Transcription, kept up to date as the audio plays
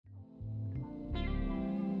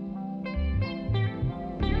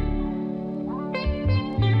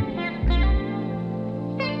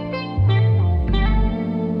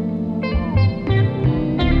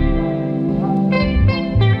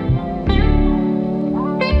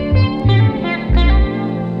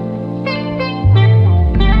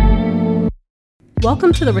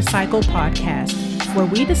Welcome to the Recycle Podcast, where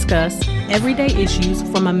we discuss everyday issues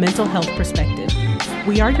from a mental health perspective.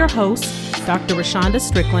 We are your hosts, Dr. Rashonda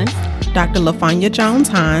Strickland, Dr. LaFanya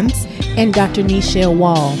Jones-Hines, and Dr. Nichelle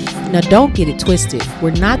Wall. Now, don't get it twisted.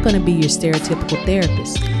 We're not going to be your stereotypical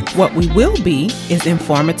therapist. What we will be is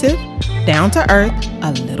informative, down to earth,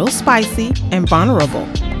 a little spicy, and vulnerable.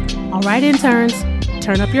 All right, interns,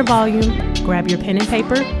 turn up your volume, grab your pen and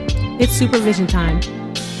paper. It's supervision time.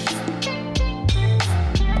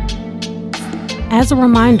 As a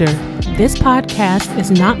reminder, this podcast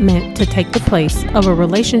is not meant to take the place of a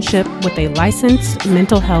relationship with a licensed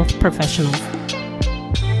mental health professional.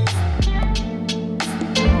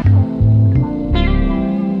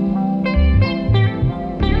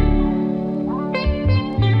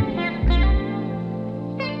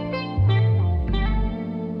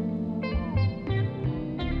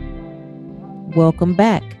 Welcome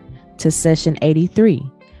back to session 83,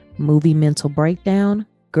 Movie Mental Breakdown,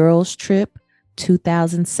 Girls Trip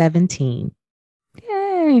 2017.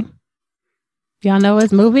 Yay. Y'all know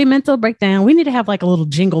it's Movie Mental Breakdown. We need to have like a little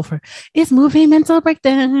jingle for it's Movie Mental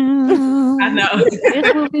Breakdown. I know.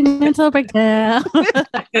 It's Movie Mental Breakdown.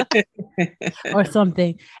 Or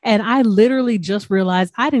something. And I literally just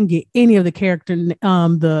realized I didn't get any of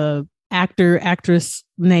the actor, actress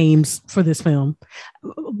names for this film.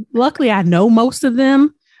 Luckily, I know most of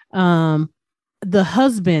them. The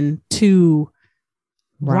husband to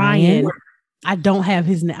Ryan. I don't have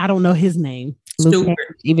his name. I don't know his name. Stewart.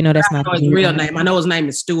 Even though that's not his real name. I know his name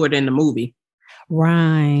is Stewart in the movie.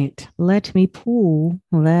 Right. Let me pull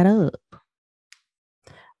that up.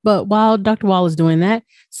 But while Dr. Wall is doing that,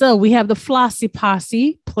 so we have the Flossie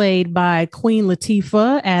Posse played by Queen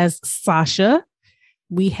Latifah as Sasha.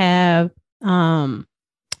 We have Jada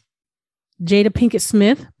Pinkett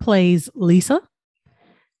Smith plays Lisa.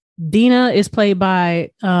 Dina is played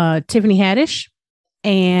by Tiffany Haddish.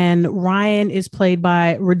 And Ryan is played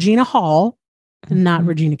by Regina Hall, not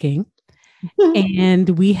Regina King. And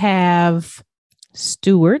we have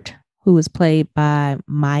Stewart, who is played by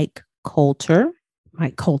Mike Coulter.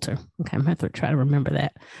 Mike Coulter. Okay, I'm going to try to remember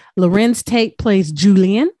that. Lorenz Tate plays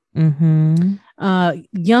Julian. Mm-hmm.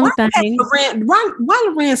 Young thing. Why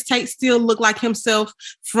Lorenz Tate still look like himself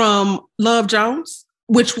from Love Jones,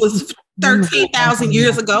 which was 13,000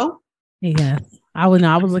 years ago? Yeah, I was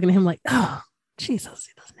looking at him like, oh, Jesus,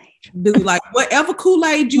 he doesn't age. Dude, like whatever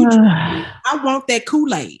Kool-Aid you drink, I want that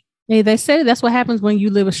Kool-Aid. Hey, they say that's what happens when you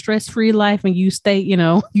live a stress-free life and you stay, you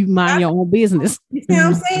mind your own business. You know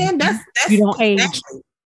what I'm saying? That's you don't age.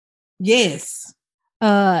 Yes.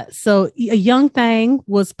 So a young thing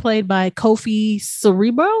was played by Kofi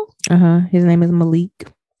Cerebro. His name is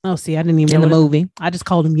Malik. Oh, see, I didn't even in know the movie. I just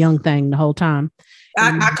called him Young Thing the whole time.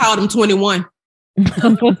 I called him 21.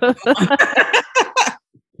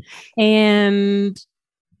 And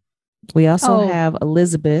we also have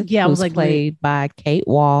Elizabeth, who's played by Kate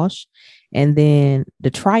Walsh. And then the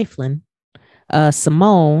trifling,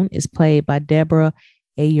 Simone, is played by Deborah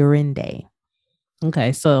Ayurinde.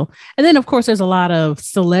 Okay, so, and then of course there's a lot of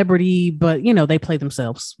celebrity, but they play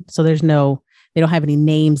themselves. So they don't have any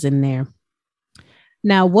names in there.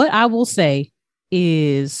 Now, what I will say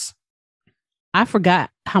is I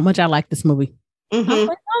forgot how much I like this movie. Mm-hmm. I was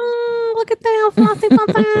like, look at them, Flossie.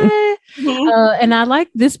 And I like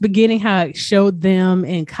this beginning, how it showed them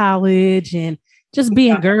in college and just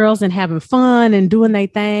being girls and having fun and doing their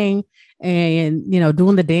thing and,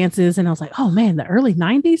 doing the dances. And I was like, oh man, the early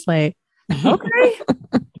 90s, like, okay.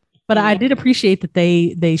 But I did appreciate that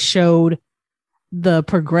they showed the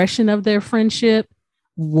progression of their friendship,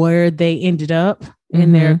 where they ended up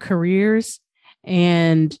in their careers.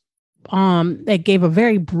 And they gave a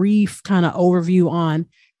very brief kind of overview on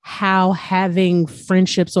how having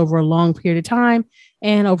friendships over a long period of time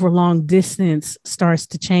and over long distance starts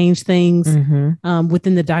to change things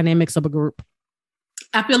within the dynamics of a group.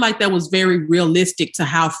 I feel like that was very realistic to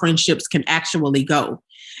how friendships can actually go.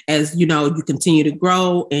 As you continue to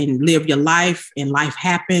grow and live your life, and life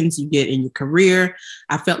happens, you get in your career.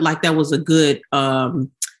 I felt like that was a good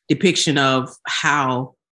depiction of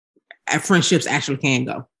how friendships actually can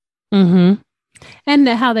go. Mm-hmm. And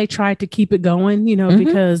how they tried to keep it going,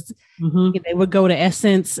 because they would go to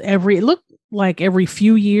Essence every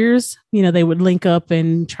few years, they would link up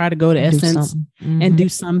and try to go to Essence and do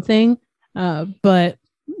something. But,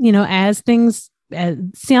 as things,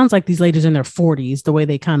 sounds like these ladies in their 40s, the way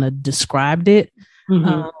they kind of described it.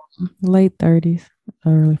 Late 30s,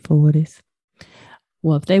 early 40s.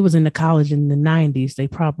 Well, if they was in the college in the 90s, they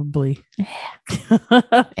probably,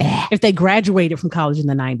 if they graduated from college in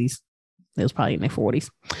the 90s, it was probably in their 40s.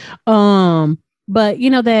 But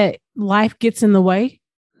that life gets in the way,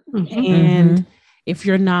 and if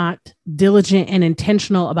you're not diligent and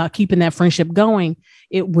intentional about keeping that friendship going,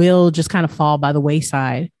 it will just kind of fall by the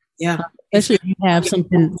wayside. Yeah. Especially if you have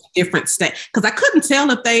something different state. Because I couldn't tell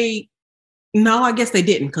if I guess they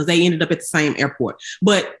didn't, because they ended up at the same airport.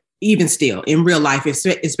 But even still, in real life,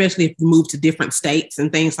 especially if you move to different states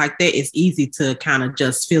and things like that, it's easy to kind of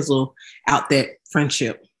just fizzle out that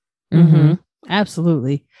friendship. Mm-hmm.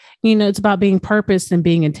 Absolutely. It's about being purposed and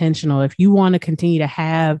being intentional. If you want to continue to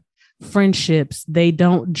have friendships, they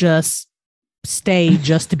don't just stay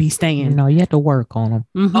just to be staying. No, you have to work on them.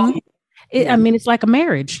 Mm-hmm. I mean, it's like a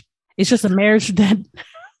marriage. It's just a marriage that,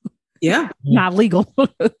 not legal.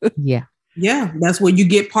 Yeah. That's where you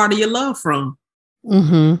get part of your love from.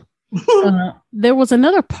 Mm-hmm. There was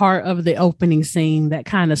another part of the opening scene that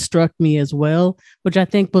kind of struck me as well, which I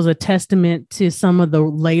think was a testament to some of the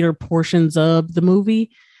later portions of the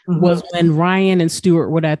movie. Mm-hmm. Was when Ryan and Stuart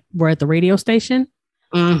were at the radio station.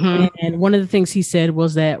 Mm-hmm. And one of the things he said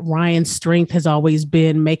was that Ryan's strength has always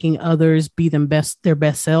been making others be their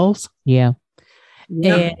best selves. Yeah.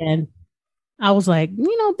 And I was like,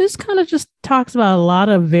 this kind of just talks about a lot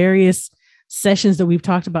of various sessions that we've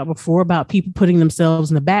talked about before, about people putting themselves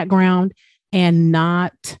in the background and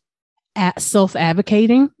not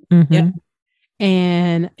self-advocating. Mm-hmm. Yeah.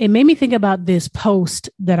 And it made me think about this post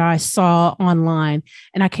that I saw online.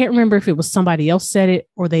 And I can't remember if it was somebody else said it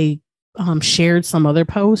or they shared some other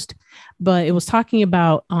post, but it was talking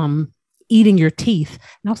about eating your teeth.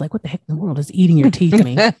 And I was like, what the heck in the world does eating your teeth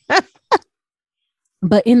mean?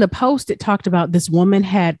 But in the post, it talked about this woman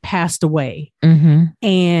had passed away. Mm-hmm.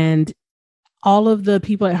 And all of the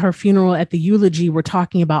people at her funeral at the eulogy were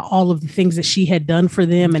talking about all of the things that she had done for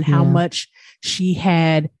them and how much she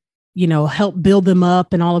had, helped build them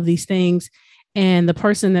up and all of these things. And the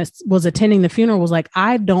person that was attending the funeral was like,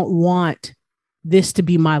 I don't want this to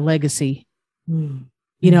be my legacy.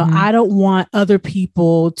 Mm-hmm. I don't want other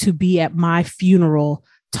people to be at my funeral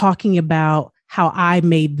talking about how I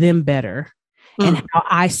made them better and how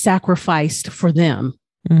I sacrificed for them.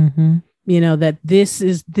 Mm-hmm. That this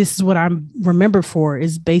is what I'm remembered for,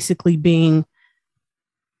 is basically being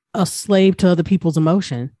a slave to other people's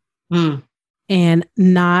emotion and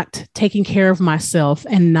not taking care of myself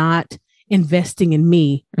and not investing in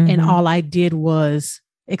me. Mm-hmm. And all I did was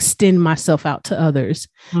extend myself out to others.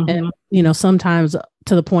 Mm-hmm. And, sometimes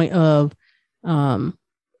to the point of my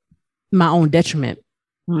own detriment.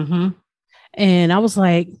 Mm-hmm. And I was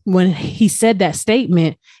like, when he said that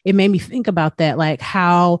statement, it made me think about that, like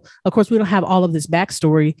how, of course, we don't have all of this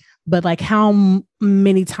backstory, but like how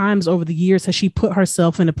many times over the years has she put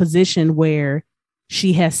herself in a position where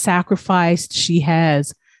she has sacrificed, she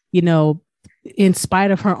has, in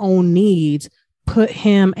spite of her own needs, put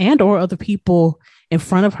him and or other people in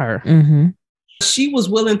front of her. Mm-hmm. She was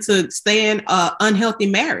willing to stay in an unhealthy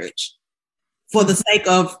marriage for the sake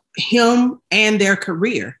of him and their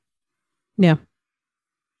career. Yeah.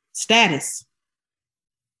 Status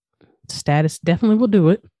definitely will do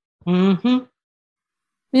it. Mm-hmm.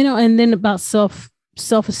 And then about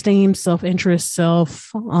self-esteem, self-interest,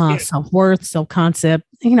 self-worth, self-concept,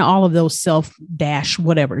 all of those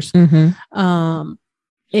self-whatevers. Mm-hmm.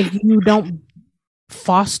 If you don't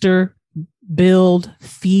foster, build,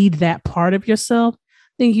 feed that part of yourself,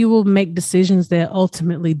 then you will make decisions that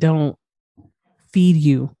ultimately don't feed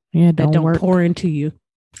you. Yeah, that don't pour into you.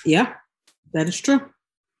 Yeah. That is true.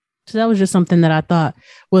 So that was just something that I thought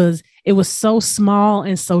was so small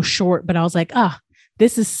and so short, but I was like,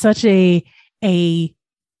 this is such a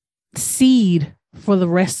seed for the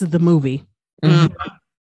rest of the movie. Mm-hmm.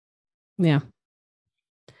 Yeah.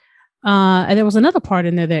 And there was another part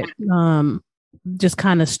in there that just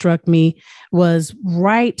kind of struck me, was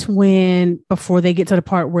right before they get to the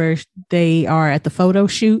part where they are at the photo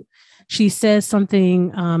shoot. She says something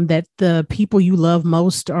that the people you love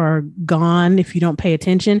most are gone if you don't pay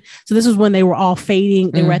attention. So this is when they were all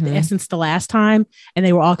fading. They were at the Essence the last time, and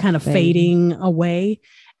they were all kind of fading away.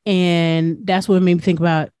 And that's what made me think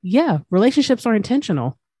about, relationships are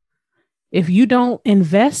intentional. If you don't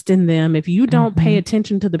invest in them, if you don't pay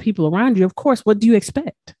attention to the people around you, of course, what do you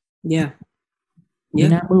expect? Yeah. You're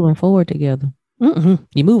not moving forward together. Mm-mm.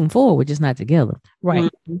 You're moving forward, we're just not together.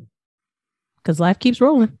 Right. Because life keeps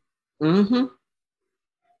rolling. Mm-hmm.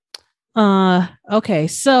 Okay,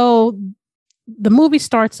 so the movie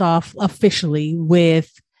starts off officially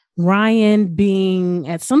with Ryan being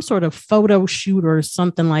at some sort of photo shoot or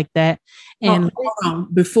something like that. And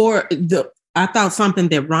I thought something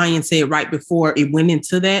that Ryan said right before it went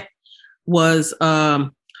into that was,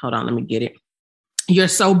 hold on, let me get it. You're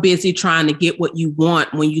so busy trying to get what you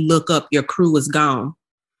want, when you look up, your crew is gone.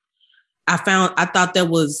 I thought that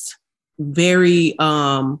was very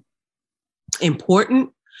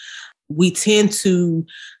important, we tend to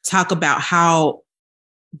talk about how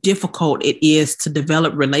difficult it is to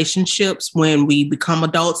develop relationships when we become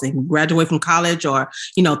adults and graduate from college or,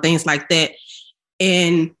 things like that.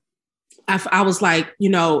 And I was like,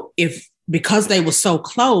 if because they were so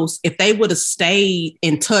close, if they would have stayed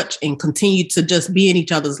in touch and continued to just be in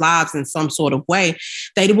each other's lives in some sort of way,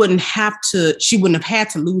 she wouldn't have had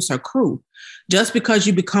to lose her crew. Just because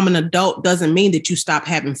you become an adult doesn't mean that you stop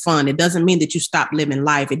having fun. It doesn't mean that you stop living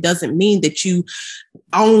life. It doesn't mean that you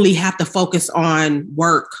only have to focus on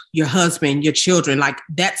work, your husband, your children. Like,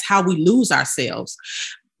 that's how we lose ourselves.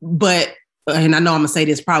 But, and I know I'm gonna say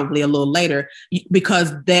this probably a little later,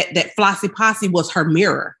 because that Flossie Posse was her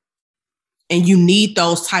mirror. And you need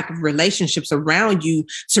those type of relationships around you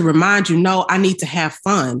to remind you, no, I need to have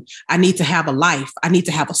fun. I need to have a life. I need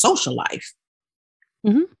to have a social life.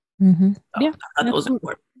 Mm-hmm. Mm-hmm. So yeah, I thought that was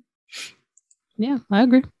important. Yeah, I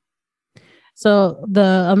agree. So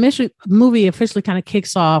the movie officially kind of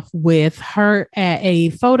kicks off with her at a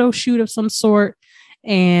photo shoot of some sort.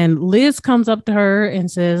 And Liz comes up to her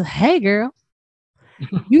and says, "Hey, girl,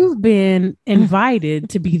 you've been invited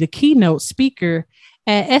to be the keynote speaker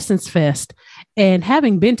at Essence Fest." And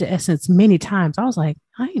having been to Essence many times, I was like,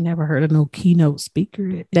 I ain't never heard of no keynote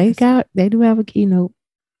speaker. They do have a keynote.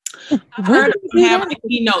 I've heard of them having a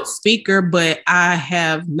keynote speaker, but I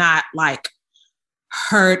have not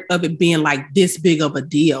heard of it being this big of a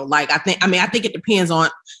deal. I think it depends on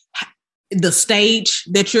the stage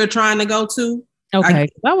that you're trying to go to. Okay.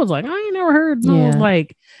 I was like, I ain't never heard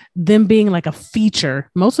them being a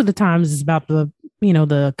feature. Most of the times it's about the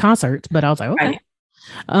concerts, but I was like, okay.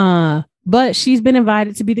 Right. But she's been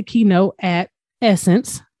invited to be the keynote at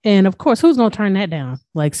Essence. And of course, who's going to turn that down?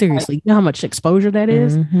 Seriously, you know how much exposure that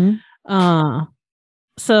is? Mm-hmm.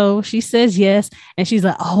 So she says yes. And she's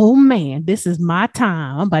like, oh man, this is my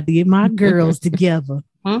time. I'm about to get my girls together.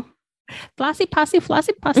 Flossie Posse. So,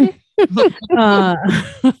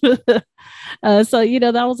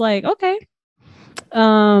 that was like, okay.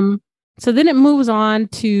 So then it moves on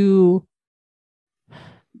to,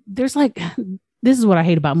 there's this is what I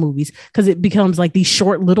hate about movies, because it becomes these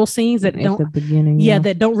short little scenes that don't, at the beginning,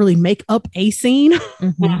 that don't really make up a scene.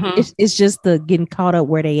 Mm-hmm. Mm-hmm. It's just the getting caught up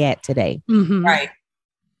where they at today. Mm-hmm. Right.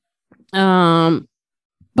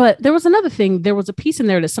 But there was another thing. There was a piece in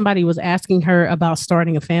there that somebody was asking her about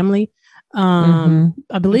starting a family. I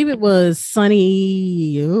believe it was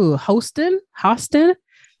Sunny Hostin.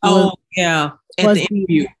 Oh, yeah. At the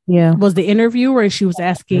interview. Yeah. Was the interview where she was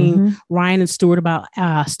asking Ryan and Stuart about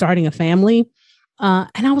starting a family.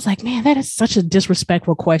 And I was like, man, that is such a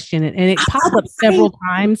disrespectful question. And it popped up several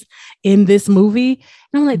times in this movie.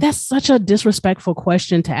 And I'm like, that's such a disrespectful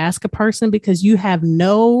question to ask a person, because you have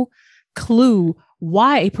no clue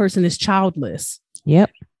why a person is childless.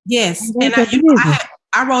 Yep. Yes. And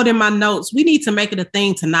I wrote in my notes, we need to make it a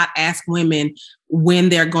thing to not ask women when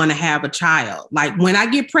they're going to have a child. When I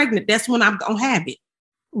get pregnant, that's when I'm going to have it.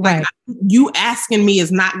 Right. You asking me is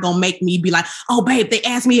not going to make me be like, oh, babe, they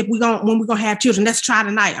asked me when we're going to have children. Let's try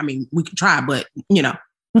tonight. I mean, we can try, but You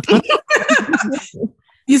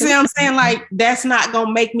see what I'm saying? That's not going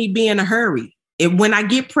to make me be in a hurry. When I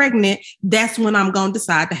get pregnant, that's when I'm going to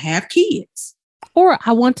decide to have kids. Or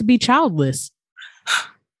I want to be childless.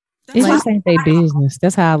 It's just ain't their business.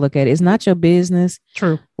 That's how I look at it. It's not your business.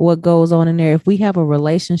 True. What goes on in there. If we have a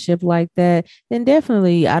relationship like that, then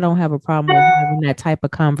definitely I don't have a problem with having that type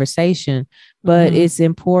of conversation. But it's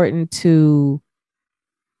important to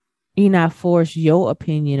not force your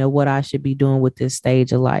opinion of what I should be doing with this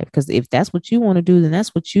stage of life. Because if that's what you want to do, then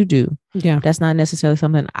that's what you do. Yeah. That's not necessarily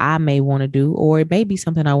something I may want to do, or it may be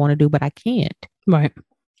something I want to do, but I can't. Right.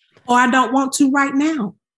 Or I don't want to right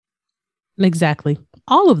now. Exactly.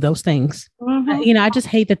 All of those things. Mm-hmm. I just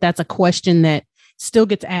hate that that's a question that still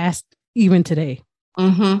gets asked even today.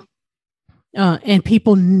 Mm-hmm. And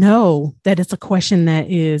people know that it's a question that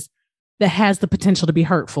has the potential to be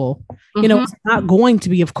hurtful. Mm-hmm. It's not going to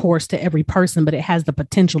be, of course, to every person, but it has the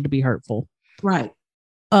potential to be hurtful. Right.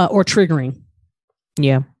 Or triggering.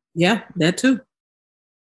 Yeah. Yeah, that too.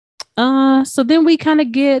 So then we kind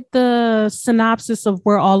of get the synopsis of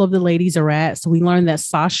where all of the ladies are at. So we learned that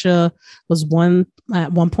Sasha was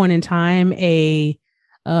at one point in time a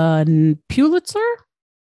Pulitzer,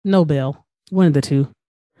 Nobel, one of the two,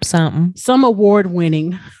 some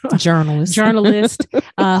award-winning journalist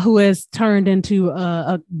who has turned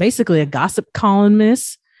into basically a gossip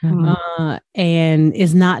columnist, and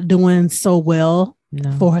is not doing so well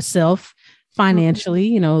for herself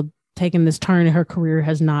financially. Taking this turn in her career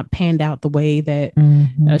has not panned out the way that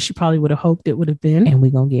she probably would have hoped it would have been. And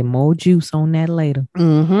we're going to get more juice on that later.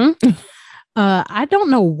 Mm-hmm. I don't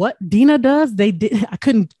know what Dina does. They did. I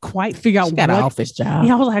couldn't quite figure out. She got an office job.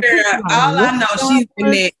 Yeah, I was like, all I know, she's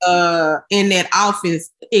in that office,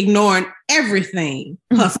 ignoring everything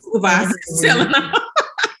her supervisor is telling her.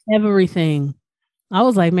 Everything. I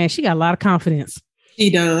was like, man, she got a lot of confidence. She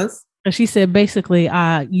does. And she said, basically,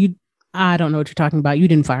 I don't know what you're talking about. You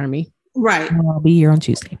didn't fire me. Right. I'll be here on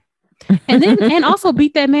Tuesday. And also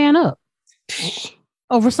beat that man up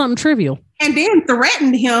over something trivial. And then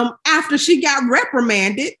threatened him after she got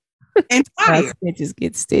reprimanded and fired. Stitches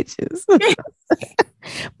get stitches.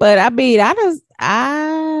 But I mean, I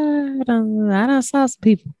done saw some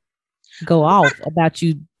people go off about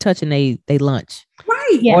you touching they lunch.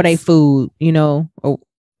 Right. Yes. Or they food, or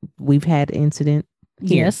we've had incident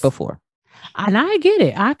here before. And I get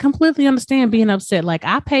it. I completely understand being upset. Like,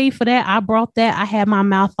 I paid for that. I brought that. I had my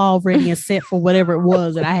mouth all ready and set for whatever it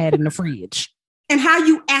was that I had in the fridge. And how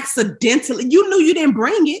you accidentally, you knew you didn't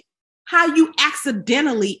bring it, how you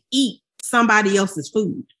accidentally eat somebody else's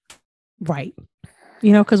food. Right.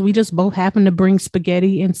 Because we just both happened to bring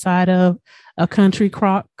spaghetti inside of a Country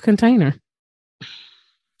Crock container.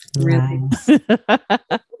 Really? Nice.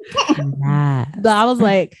 But I was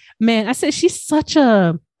like, man, I said, she's such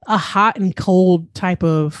a hot and cold type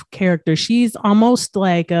of character. She's almost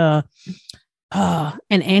like an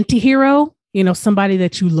anti-hero. Somebody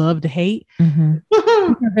that you love to hate.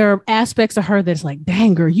 Mm-hmm. There are aspects of her that's like,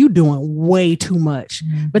 dang, girl, you doing way too much.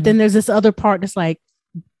 Mm-hmm. But then there's this other part that's like,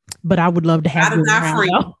 but I would love to have you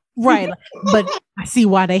around. Right. But I see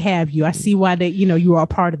why they have you. I see why you are a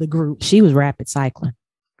part of the group. She was rapid cycling.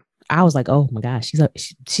 I was like, oh my gosh,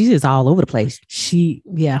 she's just all over the place.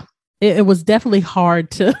 It was definitely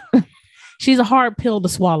hard to, she's a hard pill to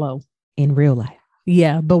swallow. In real life.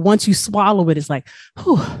 Yeah. But once you swallow it, it's like,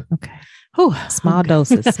 whew, okay. Whew, small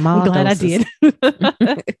doses. Small I'm glad doses. I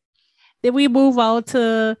did. Then we move on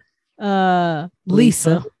to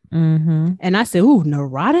Lisa. Mm-hmm. And I said, ooh,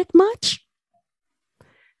 neurotic much?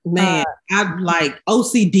 Man, I like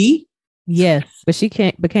OCD. Yes. But she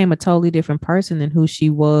became a totally different person than who she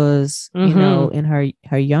was, in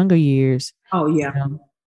her younger years. Oh, yeah.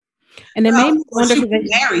 And it made me wonder. She was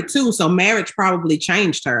married too, so marriage probably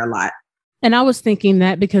changed her a lot. And I was thinking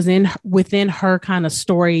that because within her kind of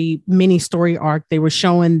mini story arc, they were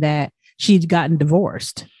showing that she'd gotten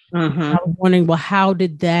divorced. Mm-hmm. I was wondering, well, how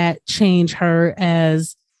did that change her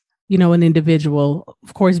as, an individual?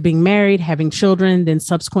 Of course, being married, having children, then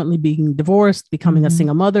subsequently being divorced, becoming a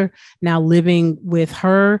single mother, now living with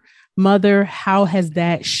her mother. How has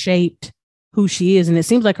that shaped who she is? And it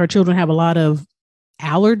seems like her children have a lot of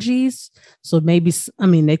allergies. So maybe,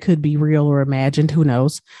 they could be real or imagined, who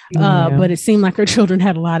knows? But it seemed like her children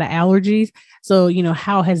had a lot of allergies. So,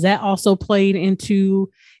 how has that also played into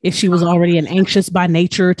if she was already an anxious by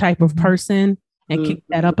nature type of person and kicked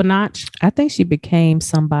that up a notch? I think she became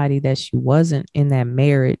somebody that she wasn't in that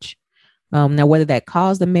marriage. Now, whether that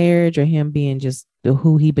caused the marriage or him being just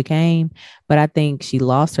who he became, but I think she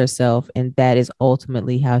lost herself. And that is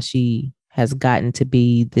ultimately how she has gotten to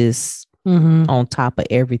be this on top of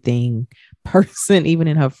everything person, even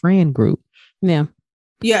in her friend group. Yeah.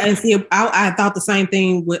 Yeah. And see, I thought the same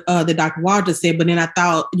thing with the Dr. Walter said, but then I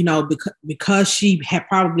thought, because she had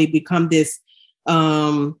probably become this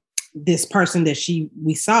this person that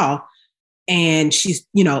we saw, and she's,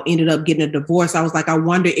 ended up getting a divorce. I was like, I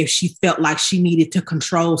wonder if she felt like she needed to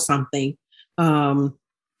control something. And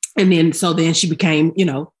then she became,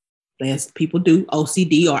 as people do,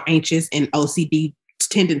 OCD or anxious, and OCD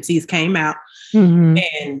tendencies came out. Mm-hmm.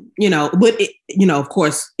 And, but it, of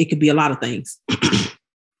course it could be a lot of things.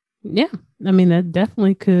 Yeah. That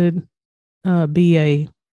definitely could be a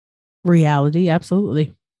reality.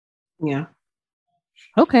 Absolutely. Yeah.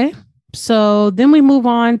 Okay. So then we move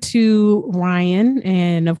on to Ryan.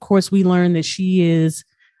 And of course we learn that she is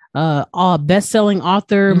a best-selling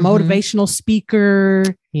author, motivational speaker.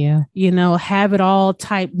 Yeah. Have it all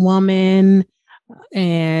type woman.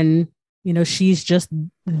 And, she's just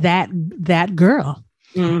that girl.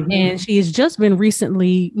 Mm-hmm. And she has just been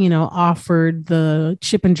recently, offered the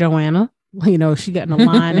Chip and Joanna. She got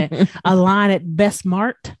a line at Best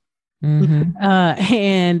Mart. Mm-hmm.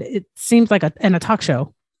 And it seems like a talk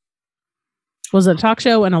show. Was it a talk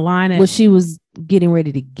show and a line? Well, she was getting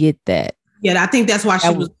ready to get that. Yeah, I think that's why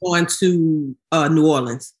she was going to New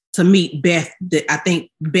Orleans to meet Beth. I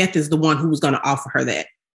think Beth is the one who was going to offer her that.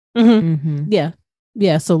 Mm-hmm. Mm-hmm. Yeah.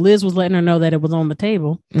 Yeah. So Liz was letting her know that it was on the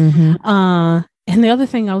table. Mm-hmm. And the other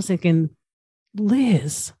thing I was thinking,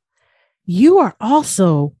 Liz, you are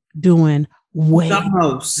also doing way the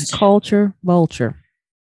most. Culture vulture.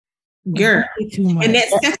 Girl. And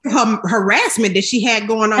that sexual harassment that she had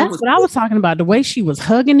going on. That's what I was talking about. The way she was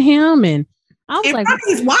hugging him and I was like,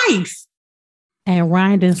 his wife. And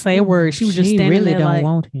Ryan didn't say a word. She was just standing really there don't like,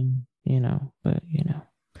 want him, but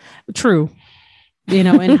True. In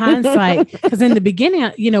hindsight, because in the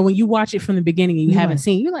beginning, when you watch it from the beginning and you haven't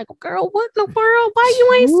seen, you're like, girl, what in the world? Why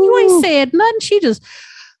you ain't said nothing? She just,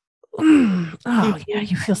 oh yeah,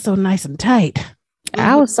 you feel so nice and tight.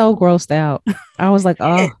 I was so grossed out. I was like,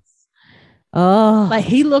 oh, like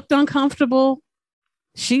he looked uncomfortable.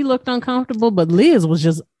 She looked uncomfortable, but Liz was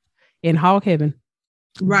just in hog heaven.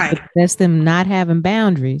 Right. But that's them not having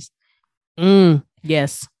boundaries.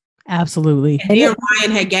 Yes, absolutely. And then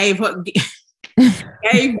Ryan had gave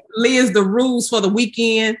Liz the rules for the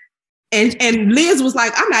weekend. And Liz was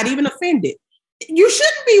like, I'm not even offended. You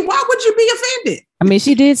shouldn't be. Why would you be offended? I mean,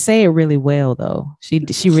 she did say it really well, though. She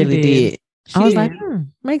really did. I was like,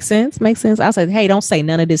 makes sense. I said, hey, don't say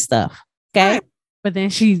none of this stuff. Okay. Right. But then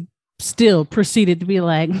she still proceeded to be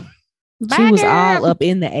like, she was all up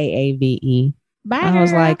in the AAVE. I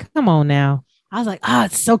was like, come on now. I was like,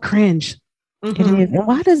 it's so cringe. Mm-hmm.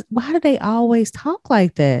 It is. Why do they always talk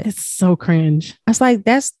like that? It's so cringe. I was like,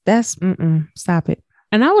 that's stop it.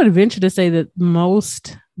 And I would venture to say that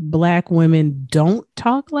most Black women don't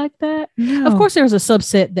talk like that. No. Of course, there's a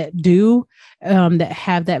subset that do, that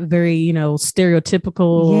have that very,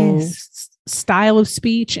 stereotypical style of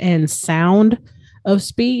speech and sound of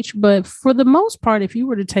speech. But for the most part, if you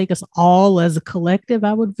were to take us all as a collective,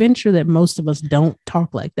 I would venture that most of us don't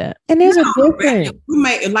talk like that. And there's a difference. We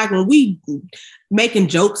may, like when we making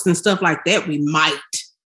jokes and stuff like that, we might.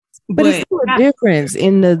 But it's still a difference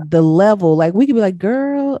in the level. Like we could be like,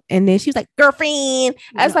 girl, and then she's like, girlfriend.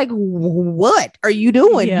 I was like, what are you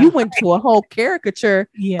doing? Yeah. You went to a whole caricature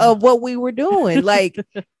of what we were doing. Like,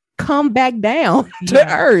 come back down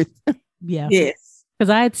to earth. Yeah. Yes. Because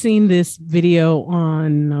I had seen this video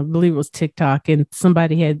on, I believe it was TikTok, and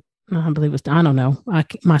somebody had, I believe it was, I don't know,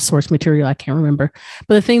 my source material, I can't remember.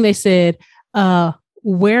 But the thing they said,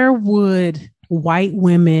 where would white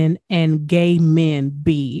women and gay men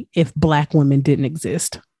be if Black women didn't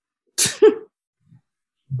exist?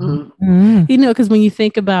 Mm-hmm. Because when you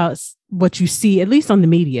think about what you see, at least on the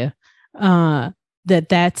media,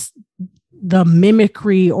 that's the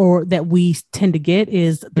mimicry or that we tend to get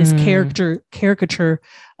is this caricature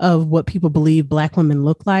of what people believe Black women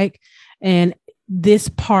look like. And this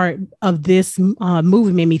part of this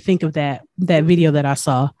movie made me think of that video that I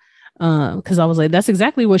saw. Because I was like, that's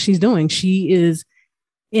exactly what she's doing. She is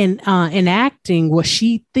enacting what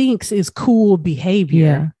she thinks is cool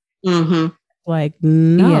behavior. Yeah. Mm-hmm. Like,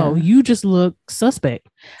 no, you just look suspect.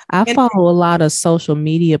 I follow a lot of social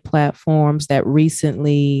media platforms that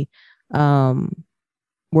recently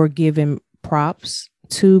were giving props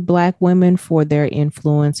to Black women for their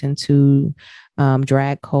influence into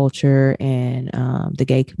drag culture and the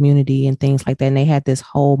gay community and things like that. And they had this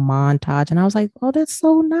whole montage, and I was like, oh, that's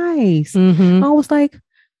so nice. Mm-hmm. I was like,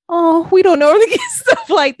 oh, we don't know to get stuff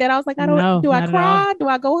like that. I was like, I don't know. Do I cry? Do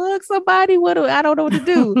I go hug somebody? I don't know what to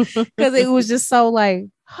do. Because it was just so like,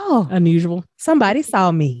 oh, unusual. Somebody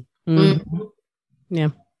saw me. Mm-hmm. Yeah.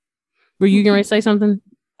 Were you going to say something?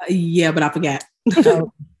 Yeah, but I forgot.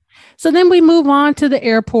 So then we move on to the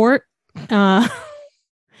airport.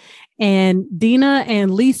 And Dina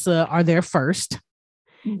and Lisa are there first.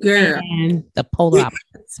 Girl. And the polar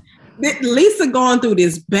opposites. Lisa going through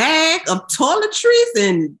this bag of toiletries,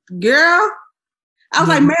 and girl, I was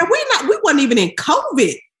like, man, we wasn't even in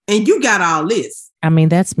COVID, and you got all this. I mean,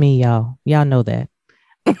 that's me, y'all. Y'all know that.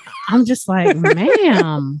 I'm just like,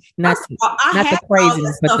 ma'am, not the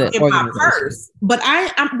craziness, but the organization. But I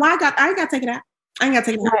ain't got to take it out. I ain't got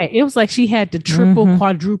to take it out. Right. It was like she had to triple,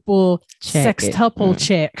 quadruple, sextuple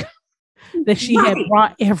check that she had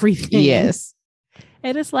brought everything. Yes.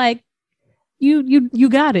 And it's like, you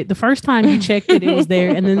got it. The first time you checked it, it was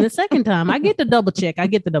there. And then the second time, I get the double check.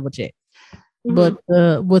 Mm-hmm.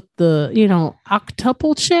 But with the,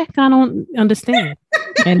 octuple check, I don't understand.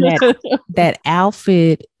 And that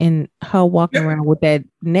outfit and her walking around with that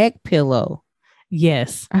neck pillow.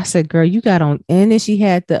 Yes. I said, girl, you got on. And then she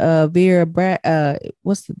had the Vera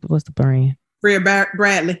what's the brand? Vera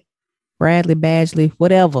Bradley Badgley,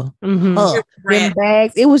 whatever. Mm-hmm. Them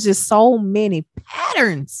bags. It was just so many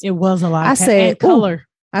patterns. It was a lot. I said, color.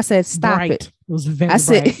 I said, stop bright. it. It was very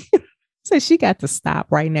bright. So she got to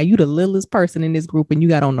stop right now. You the littlest person in this group, and you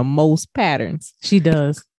got on the most patterns. She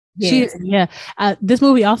does. Yes. This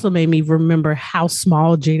movie also made me remember how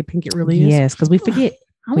small Jada Pinkett really is. Yes, because we forget.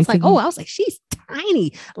 I was like, she's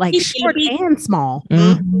tiny, like short and small.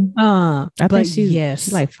 Mm-hmm. I think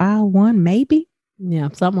she's like 5'1", maybe. Yeah,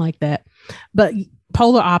 something like that. But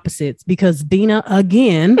polar opposites, because Dina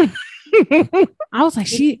again, I was like,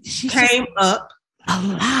 she came up A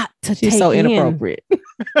lot to She's take so in. inappropriate.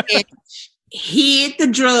 And hid the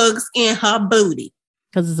drugs in her booty.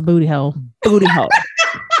 Because it's a booty hole. Booty hole.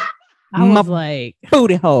 I was like,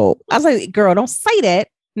 booty hole. I was like, girl, don't say that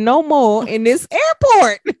no more in this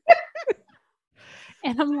airport.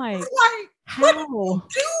 And I'm like, how? What are you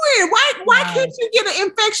doing? Why can't you get an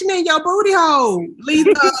infection in your booty hole?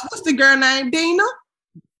 Lisa, what's the girl named Dina?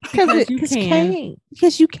 Because you can.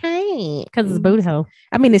 Because you can't. Because it's a booty hole.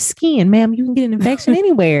 I mean, it's skin, ma'am. You can get an infection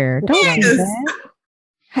anywhere. Don't do that.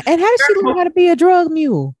 And how does she learn how to be a drug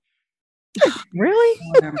mule? Really?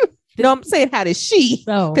 You know what I'm saying? How does she?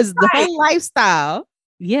 Because the whole lifestyle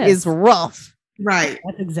is rough. Right.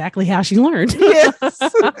 That's exactly how she learned. Yes.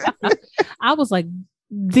 I was like,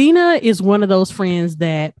 Dina is one of those friends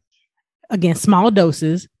that, again, small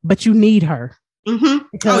doses, but you need her.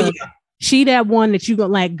 Mm-hmm. She that one that you go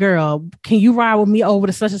like, girl, can you ride with me over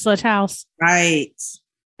to such and such house? Right.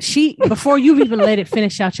 She, before you even let it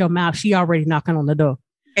finish out your mouth, she already knocking on the door.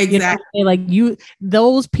 Exactly. You know, like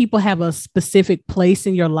those people have a specific place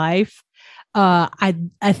in your life. I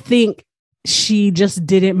think she just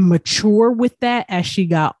didn't mature with that as she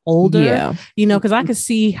got older. Yeah. You know, because I could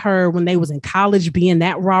see her when they was in college being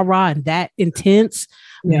that rah-rah and that intense.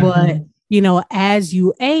 Yeah. But you know, as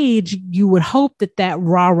you age, you would hope that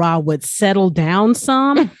rah-rah would settle down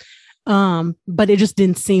some. But it just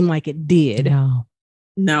didn't seem like it did.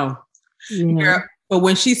 No. Yeah. But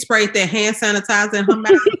when she sprayed that hand sanitizer in her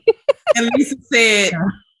mouth, and Lisa said,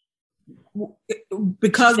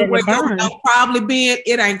 because of where your mouth probably been,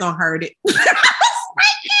 it ain't gonna hurt it.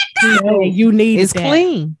 Yeah, you need it's that.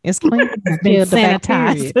 Clean. It's clean. It's been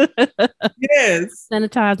sanitized. Yes.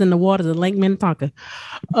 Sanitized in the waters of Lake Minnetonka.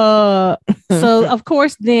 So of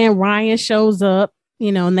course then Ryan shows up,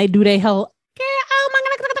 you know, and they do their whole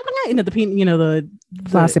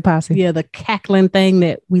the posse. Yeah, the cackling thing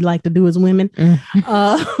that we like to do as women.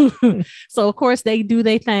 So of course they do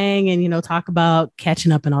their thing and, you know, talk about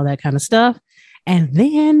catching up and all that kind of stuff. And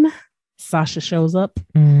then Sasha shows up.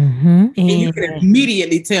 Mm-hmm. And you can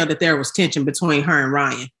immediately tell that there was tension between her and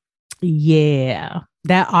Ryan. Yeah.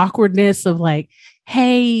 That awkwardness of like,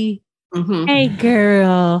 hey, hey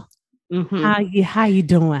girl, how you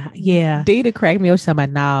doing? Yeah. Dita cracked me up talking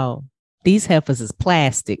about, no, these heifers is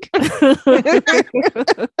plastic. Because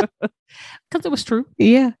it was true.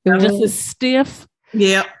 Yeah. Just as stiff.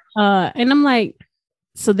 Yeah. And I'm like,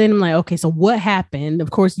 so then I'm like, okay, so what happened?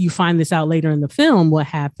 Of course, you find this out later in the film, what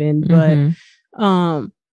happened. But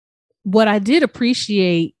what I did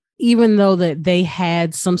appreciate, even though that they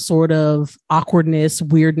had some sort of awkwardness,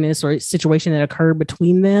 weirdness, or situation that occurred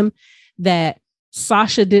between them, that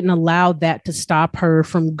Sasha didn't allow that to stop her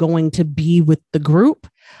from going to be with the group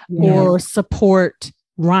or support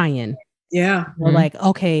Ryan. Yeah. We're like,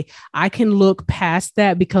 okay, I can look past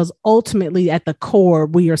that because ultimately at the core,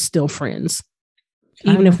 we are still friends.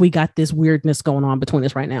 Even if we got this weirdness going on between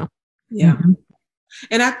us right now. Yeah.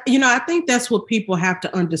 And I think that's what people have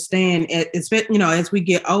to understand. As we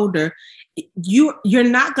get older, you're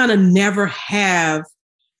not going to never have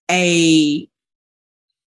a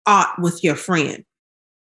ought with your friend.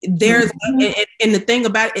 There's, and the thing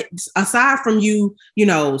about it, aside from you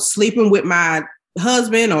sleeping with my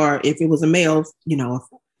husband, or if it was a male,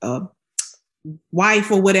 a wife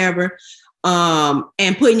or whatever,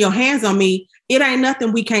 and putting your hands on me, it ain't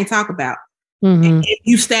nothing we can't talk about. And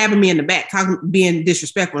you stabbing me in the back, being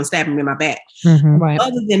disrespectful and stabbing me in my back. Right.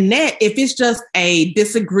 Other than that, if it's just a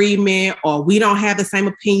disagreement or we don't have the same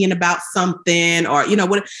opinion about something, or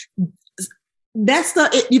what, that's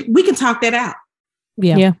we can talk that out.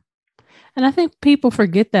 Yeah. And I think people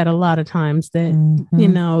forget that a lot of times that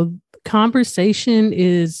conversation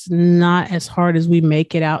is not as hard as we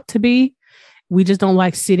make it out to be. We just don't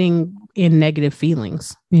like sitting in negative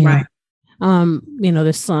feelings. Right.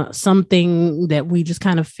 There's something that we just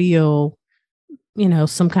kind of feel,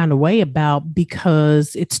 some kind of way about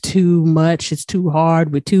because it's too much, it's too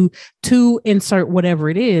hard, we're too insert whatever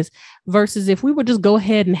it is, versus if we would just go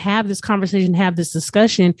ahead and have this conversation, have this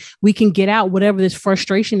discussion, we can get out whatever this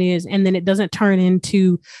frustration is. And then it doesn't turn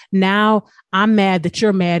into now I'm mad that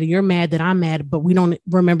you're mad and you're mad that I'm mad, but we don't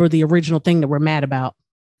remember the original thing that we're mad about.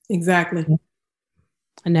 Exactly.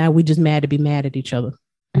 And now we just mad to be mad at each other.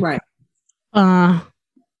 Right.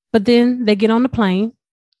 But then they get on the plane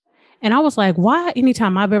and I was like, why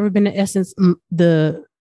anytime I've ever been to Essence, the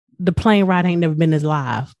plane ride ain't never been as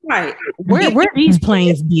live. Right. Where these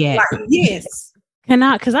planes be at? Right. Yes.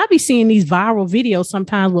 Because I be seeing these viral videos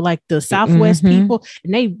sometimes with like the Southwest people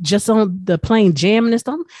and they just on the plane jamming and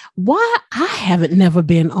stuff. Why I haven't never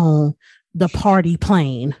been on the party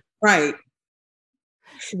plane. Right.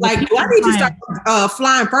 Like, do I need to start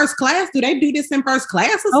flying first class? Do they do this in first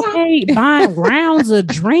class or something? Okay, buying rounds of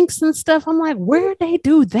drinks and stuff. I'm like, where they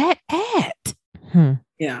do that at?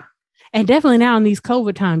 Yeah. And definitely now in these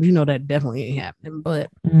COVID times, that definitely ain't happening. But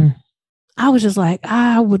I was just like,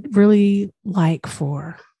 I would really like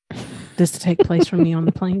for this to take place for me on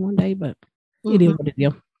the plane one day, but it is what it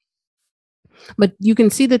is. But you can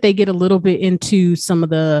see that they get a little bit into some of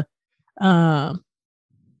the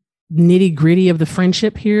nitty gritty of the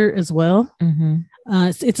friendship here as well.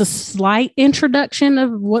 It's a slight introduction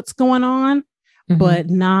of what's going on, but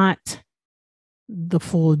not the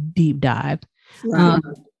full deep dive. Right.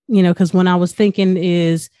 Because when I was thinking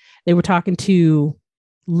is they were talking to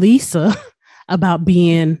Lisa about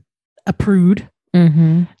being a prude.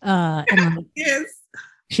 And yes.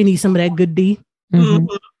 She needs some of that good D.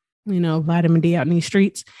 Vitamin D out in these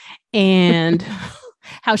streets. And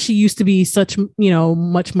how she used to be such,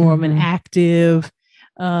 much more of an active,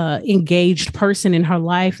 engaged person in her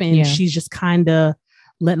life. And she's just kind of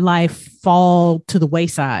let life fall to the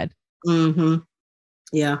wayside.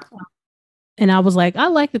 Yeah. And I was like, I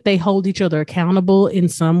like that they hold each other accountable in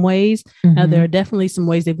some ways. Now, there are definitely some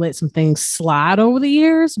ways they've let some things slide over the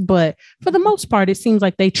years, but for the most part, it seems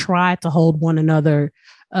like they try to hold one another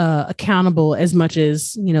accountable as much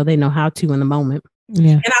as, they know how to in the moment.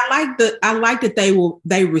 Yeah. And I like that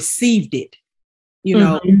they received it.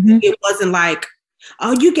 It wasn't like,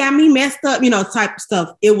 oh, you got me messed up, type of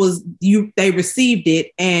stuff. It was they received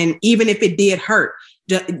it. And even if it did hurt,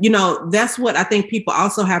 that's what I think people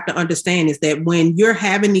also have to understand is that when you're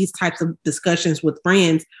having these types of discussions with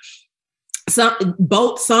friends,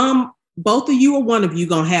 both of you or one of you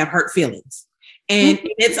gonna have hurt feelings. And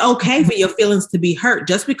it's okay for your feelings to be hurt.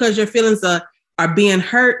 Just because your feelings are being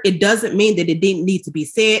hurt, it doesn't mean that it didn't need to be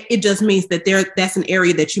said. It just means that that's an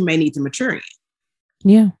area that you may need to mature in.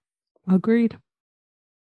 Yeah, agreed.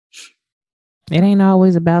 It ain't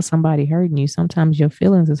always about somebody hurting you. Sometimes your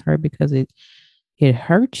feelings is hurt because it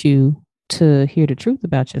hurts you to hear the truth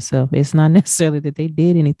about yourself. It's not necessarily that they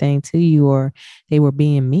did anything to you or they were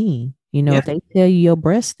being mean. If they tell you your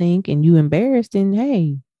breath stink and you embarrassed, then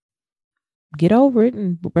hey, get over it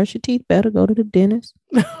and brush your teeth better. Go to the dentist.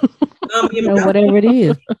 Whatever it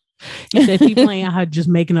is. You said people ain't out here just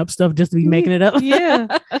making up stuff just to be making it up.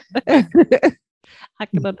 Yeah. I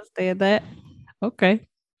can understand that. Okay.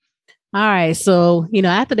 All right. So,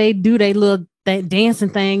 after they do their little dancing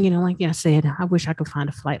thing, like I said, I wish I could find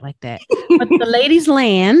a flight like that. But the ladies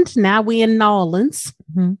land. Now we in New Orleans.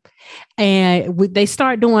 And they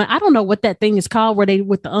start doing, I don't know what that thing is called, where they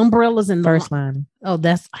with the umbrellas and first lining. Oh,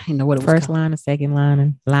 I didn't know what it was. First line, second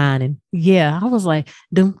lining. Yeah, I was like,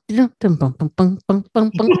 dum, dum, dum, bum, bum, bum, bum,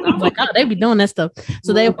 bum, bum. I was like, oh, they be doing that stuff.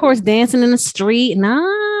 So they, of course, dancing in the street.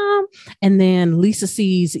 And then Lisa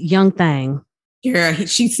sees Young Thing. Yeah,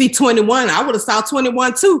 she see 21. I would have saw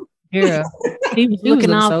 21 too. Yeah, he was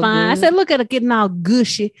looking all so fine. Good. I said, look at her getting all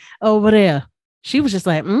gushy over there. She was just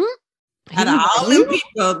like, Out of all them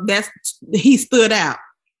people, he stood out.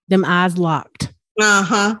 Them eyes locked.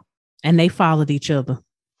 And they followed each other.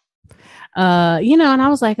 And I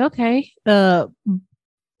was like, okay. So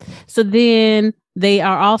then they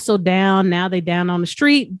are also down. Now they down on the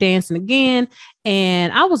street dancing again.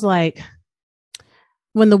 And I was like,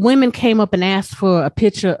 when the women came up and asked for a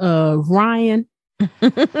picture of Ryan,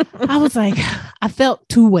 I was like, I felt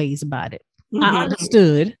two ways about it. I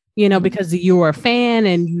understood, because you're a fan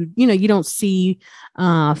and you don't see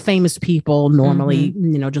famous people normally,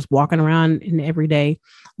 just walking around in everyday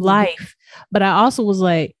life. But I also was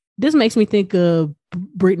like, this makes me think of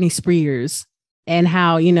Britney Spears and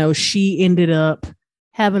how, she ended up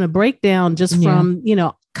having a breakdown just from,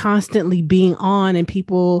 constantly being on and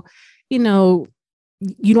people, you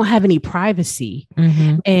don't have any privacy.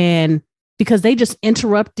 And because they just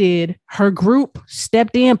interrupted her group,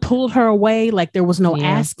 stepped in, pulled her away. Like there was no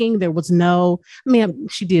asking. There was no,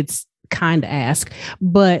 she did kind of ask,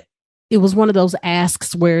 but it was one of those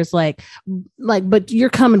asks where it's like, but you're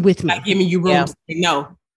coming with me. Like giving you room to say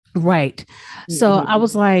no. Right. So I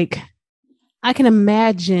was like, I can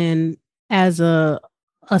imagine as a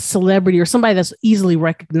celebrity or somebody that's easily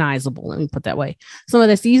recognizable. Let me put that way. Somebody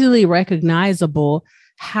that's easily recognizable,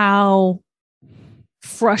 how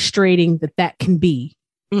frustrating that can be,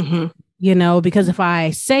 because if I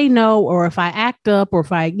say no, or if I act up, or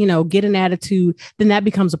if I, get an attitude, then that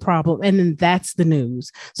becomes a problem. And then that's the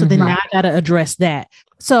news. So then now I got to address that.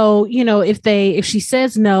 So, if she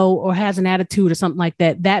says no or has an attitude or something like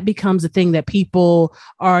that, that becomes a thing that people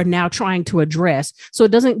are now trying to address. So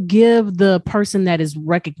it doesn't give the person that is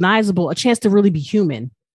recognizable a chance to really be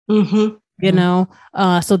human, So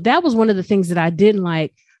that was one of the things that I didn't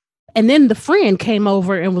like. And then the friend came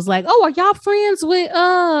over and was like, "Oh, are y'all friends with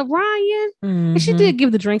Ryan?" Mm-hmm. And she did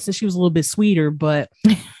give the drinks, and she was a little bit sweeter, but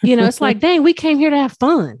it's like, dang, we came here to have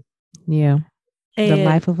fun. Yeah. And the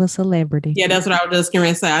life of a celebrity. Yeah, that's what I was just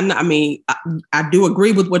going to say. I mean, I do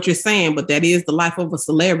agree with what you're saying, but that is the life of a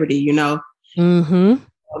celebrity,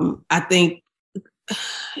 Mm-hmm. I think,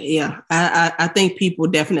 I think people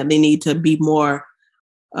definitely need to be more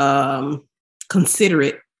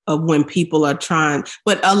considerate of when people are trying.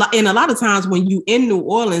 But a lot of times when you in New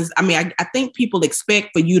Orleans, I mean, I think people expect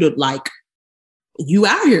for you to you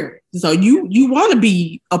out here. So you want to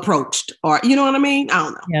be approached, or you know what I mean? I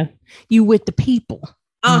don't know. Yeah. You with the people.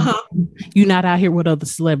 Uh-huh. You're not out here with other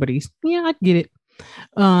celebrities. Yeah, I get it.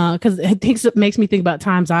 Because it makes me think about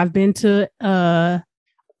times I've been to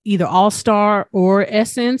either All Star or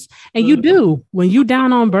Essence. And you do when you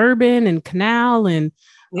down on Bourbon and Canal and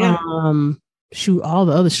shoot all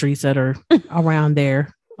the other streets that are around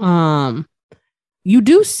there. You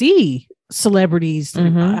do see celebrities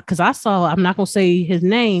because I saw, I'm not gonna say his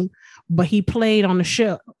name, but he played on the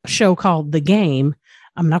show called The Game.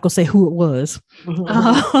 I'm not gonna say who it was.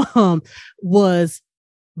 Was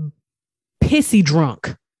pissy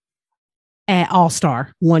drunk at All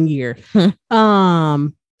Star one year,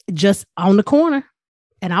 just on the corner,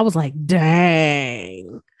 and I was like,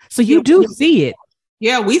 dang. So you do see it.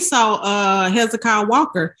 Yeah, we saw Hezekiah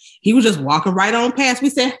Walker. He was just walking right on past. We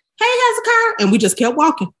said, "Hey, Hezekiah," and we just kept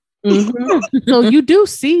walking. Mm-hmm. So you do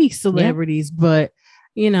see celebrities, but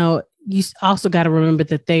you also got to remember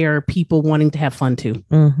that they are people wanting to have fun too.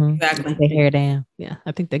 Mm-hmm. Exactly. Their hair down. Yeah,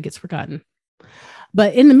 I think that gets forgotten.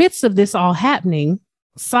 But in the midst of this all happening,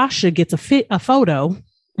 Sasha gets a photo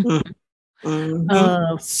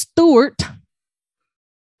of Stuart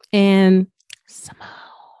and Simone,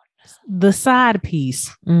 the side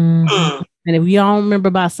piece. Mm-hmm. And if y'all don't remember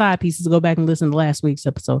about side pieces, go back and listen to last week's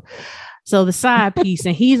episode. So the side piece,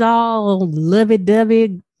 and he's all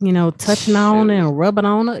lovey-dovey, touching on it and rubbing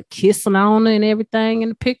on it, kissing on it and everything in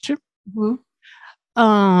the picture. Mm-hmm.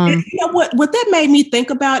 What that made me think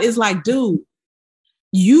about is like, dude,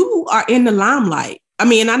 you are in the limelight. I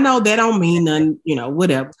mean, I know that don't mean nothing,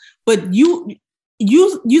 whatever. But you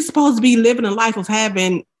supposed to be living a life of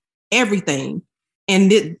having everything.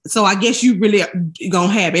 And so I guess you really are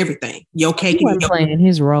gonna have everything. Your cake. He wasn't playing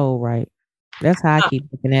his role, right? That's how I keep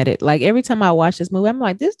looking at it. Like every time I watch this movie, I'm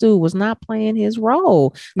like, this dude was not playing his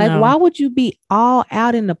role. Like, why would you be all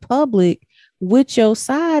out in the public with your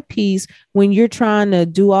side piece when you're trying to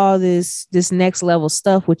do all this next level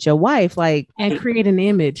stuff with your wife? Like, and create an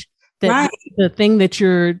image that the thing that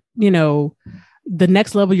you're, the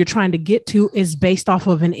next level you're trying to get to is based off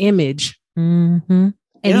of an image. Mm-hmm.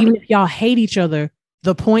 And even if y'all hate each other,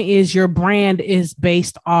 the point is your brand is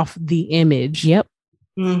based off the image. Yep.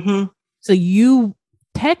 Mm-hmm. So you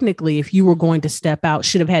technically, if you were going to step out,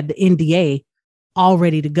 should have had the NDA all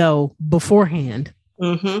ready to go beforehand.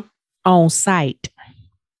 Mm-hmm. On site.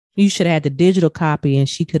 You should have had the digital copy and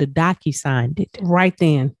she could have docu-signed it. Right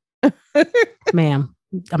then. Ma'am,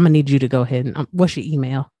 I'm going to need you to go ahead and what's your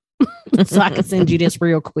email? So I can send you this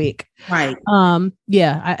real quick. Right.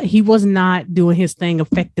 He was not doing his thing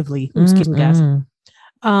effectively. I'm just kidding, guys.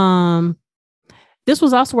 This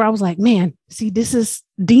was also where I was like, man, see, this is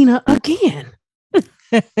Dina again.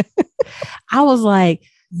 I was like,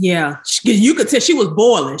 yeah, you could tell she was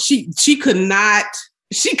boiling. She could not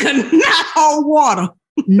hold water.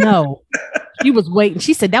 No, she was waiting.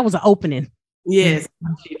 She said that was an opening. Yes.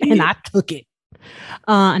 And I took it.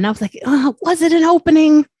 And I was like, was it an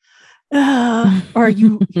opening? Or are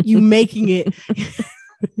you making it?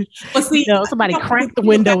 But see, somebody cracked the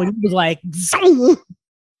window and he was like, zoom.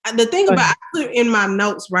 The thing about, I put in my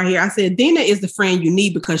notes right here, I said, Dina is the friend you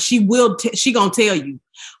need because she gonna tell you.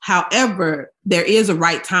 However, there is a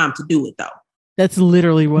right time to do it though. That's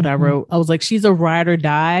literally what I wrote. I was like, she's a ride or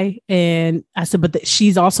die. And I said, but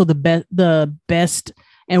she's also the best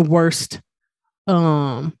and worst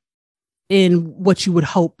in what you would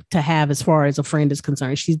hope to have as far as a friend is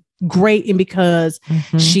concerned. She's great, and because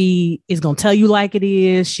she is going to tell you like it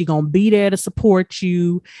is, she's going to be there to support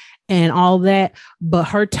you and all that. But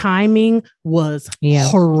her timing was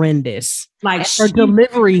horrendous. Like her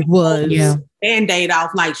delivery was Band-Aid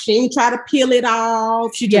off. Like she didn't try to peel it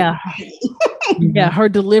off. She just her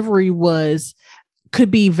delivery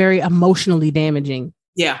could be very emotionally damaging.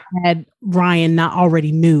 Yeah. Had Ryan not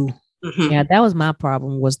already knew. Mm-hmm. Yeah, that was my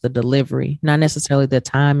problem, was the delivery, not necessarily the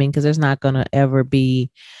timing, because there's not going to ever be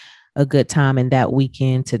a good time in that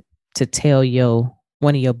weekend to tell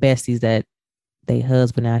one of your besties that they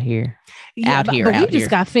husband out here. But we just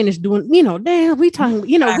got finished doing, we talking,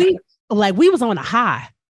 we was on a high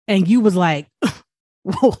and you was like,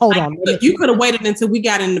 Hold on. You could have waited until we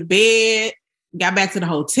got in the bed, got back to the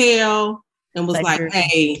hotel, and was like,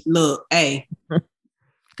 hey, look, hey.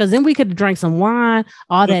 Because then we could have drank some wine,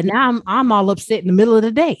 all that. Now I'm all upset in the middle of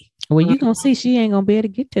the day. Well, you're going to see she ain't going to be able to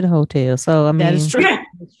get to the hotel. So, I mean. That is true.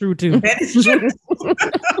 That's true, too. That is true.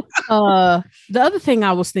 The other thing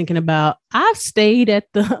I was thinking about, I've stayed at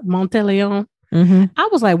the Monteleone. Mm-hmm. I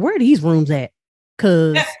was like, where are these rooms at?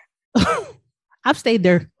 Because I've stayed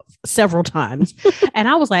there several times. And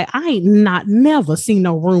I was like, I ain't never seen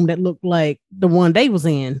no room that looked like the one they was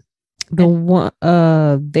in. The one,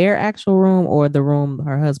 their actual room or the room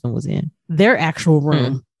her husband was in? Their actual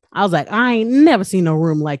room. Mm. I was like, I ain't never seen no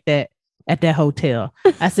room like that at that hotel.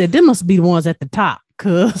 I said, there must be the ones at the top,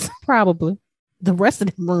 because probably the rest of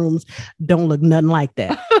the rooms don't look nothing like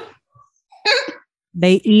that.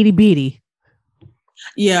 They itty bitty.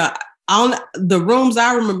 Yeah. On the rooms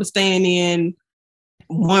I remember staying in,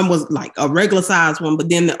 one was like a regular size one, but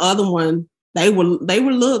then the other one, they were little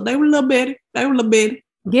bitty. They were little bitty.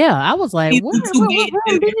 Yeah, I was like, what room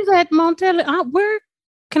these at Monteleone? Where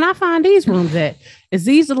can I find these rooms at? Is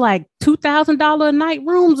these like $2,000 a night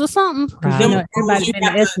rooms or something? You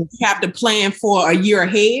have to plan for a year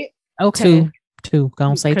ahead. Okay, two.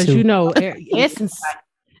 Gonna say two. Because Essence,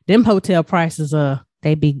 them hotel prices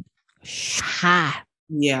they be high.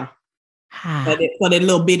 Yeah, high for that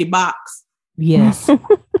little bitty box. Yes.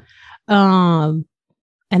 And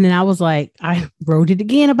then I was like, I wrote it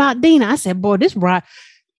again about Dina. I said, boy, this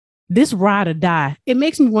ride or die. It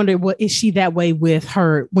makes me wonder, what is she that way with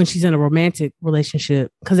her when she's in a romantic relationship?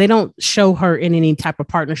 Because they don't show her in any type of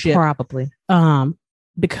partnership. Probably.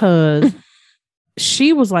 Because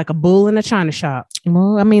she was like a bull in a china shop.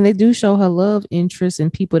 Well, I mean, they do show her love interests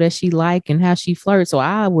and people that she like and how she flirts. So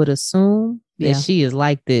I would assume that she is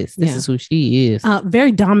like this. This is who she is.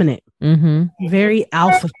 Very dominant. Mm-hmm. Very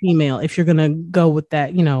alpha female. If you're gonna go with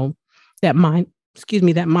that, that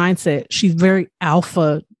mindset. She's very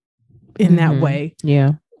alpha in that way.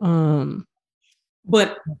 Yeah.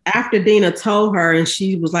 But after Dina told her and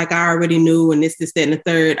she was like, I already knew, and this, that, and the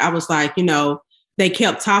third, I was like, they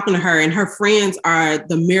kept talking to her, and her friends are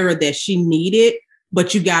the mirror that she needed,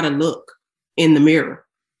 but you got to look in the mirror.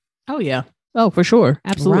 Oh, yeah. Oh, for sure.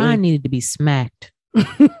 Absolutely. Ryan needed to be smacked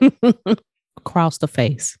across the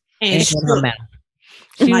face. And she was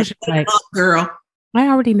like, girl, I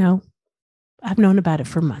already know. I've known about it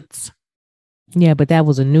for months. Yeah, but that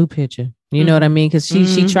was a new picture. You know what I mean? Because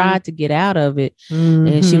she tried to get out of it.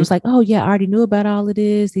 And she was like, oh, yeah, I already knew about all of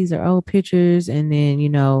this. These are old pictures. And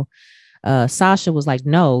then, Sasha was like,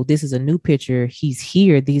 no, this is a new picture. He's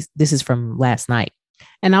here. This is from last night.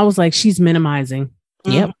 And I was like, she's minimizing.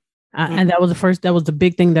 Yep. And that was the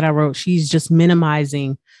big thing that I wrote. She's just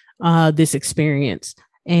minimizing this experience.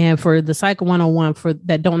 And for the Psycho 101, for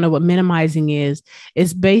that don't know what minimizing is,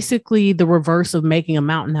 it's basically the reverse of making a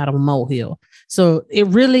mountain out of a molehill. So it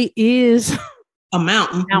really is a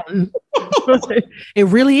mountain. It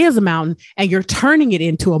really is a mountain, and you're turning it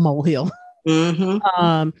into a molehill.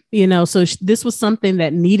 Mm-hmm. So this was something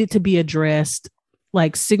that needed to be addressed,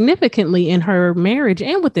 like, significantly in her marriage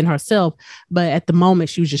and within herself. But at the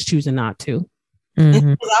moment, she was just choosing not to. And she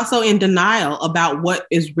was also in denial about what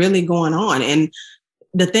is really going on. And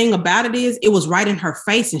the thing about it is, it was right in her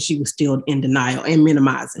face, and she was still in denial and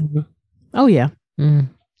minimizing. Mm-hmm. Oh, yeah.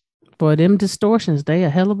 Boy, them distortions, they a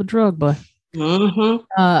hell of a drug, boy.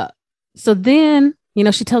 Mm-hmm. So then,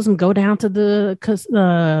 she tells him go down to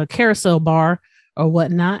the carousel bar or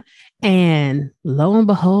whatnot. And lo and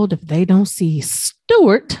behold, if they don't see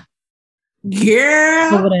Stuart. Yeah.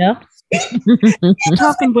 Over there.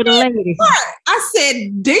 Talking with a lady. I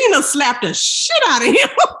said Dina slapped the shit out of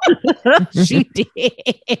him. She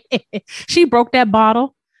did. She broke that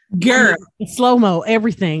bottle. Girl. Slow-mo,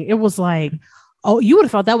 everything. It was like, oh, you would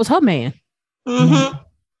have thought that was her man.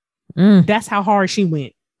 Mm-hmm. That's how hard she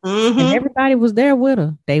went. Mm-hmm. And everybody was there with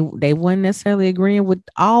her. They weren't necessarily agreeing with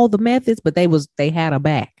all the methods, but they had her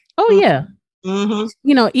back. Oh, yeah.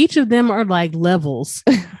 Mm-hmm. Each of them are like levels.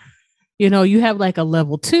 You have like a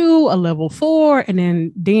level 2, a level 4, and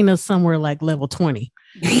then Dina's somewhere like level 20.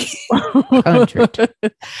 100.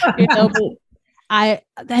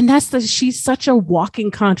 She's such a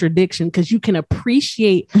walking contradiction, because you can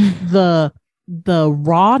appreciate the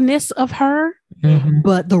rawness of her,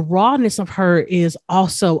 but the rawness of her is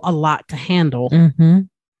also a lot to handle.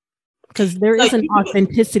 Because there is an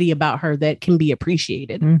authenticity about her that can be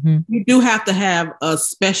appreciated. You do have to have a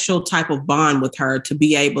special type of bond with her to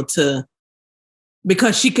be able to,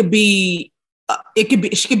 because she could be,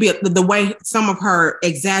 she could be the way some of her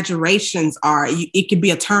exaggerations are. It could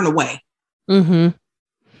be a turn away.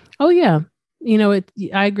 Oh yeah,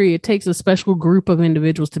 I agree. It takes a special group of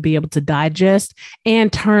individuals to be able to digest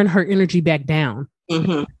and turn her energy back down.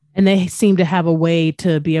 Mm-hmm. And they seem to have a way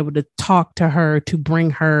to be able to talk to her to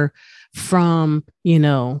bring her from,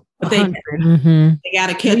 but they got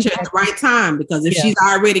to catch her at the right time, because if she's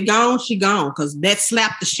already gone, she gone. Because that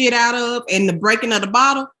slapped the shit out of and the breaking of the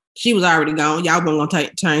bottle, she was already gone. Y'all weren't gonna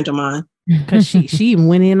change her mind, because she even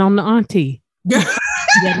went in on the auntie. You're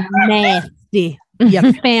nasty.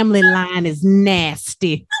 Your family line is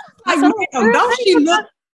nasty. Like, don't she look?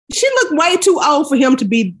 She looked way too old for him to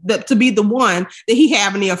be the one that he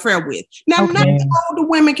having the affair with. Now, not all the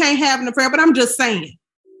women can't have an affair, but I'm just saying.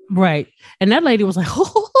 Right. And that lady was like,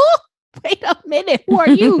 oh, wait a minute, who are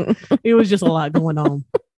you? It was just a lot going on.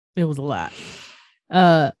 It was a lot.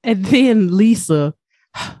 And then Lisa,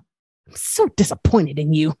 I'm so disappointed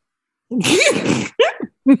in you. I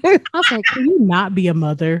was like, can you not be a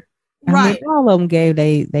mother? Right. I mean, all of them gave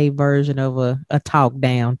they version of a talk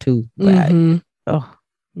down too.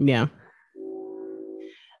 Yeah.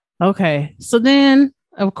 Okay. So then,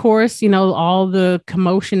 of course, all the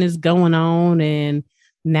commotion is going on, and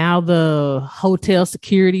now the hotel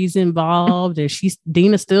security's involved, and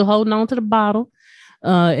Dina's still holding on to the bottle.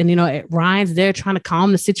 And Ryan's there trying to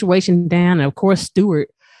calm the situation down. And of course, Stuart,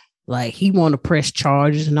 like, he want to press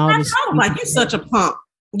charges and all this. Like, you're such a punk.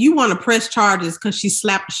 You want to press charges because she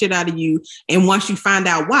slapped the shit out of you. And once you find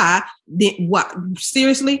out why, then what?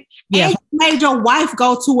 Seriously? Yeah. And you made your wife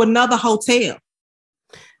go to another hotel.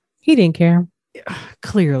 He didn't care.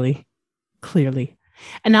 Clearly.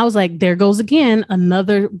 And I was like, there goes again,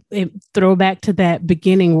 another throwback to that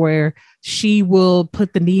beginning where she will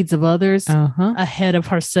put the needs of others ahead of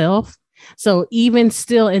herself. So even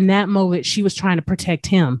still in that moment, she was trying to protect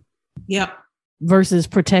him. Yep. Versus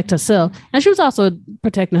protect herself. And she was also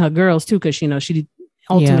protecting her girls too, because she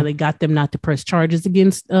ultimately got them not to press charges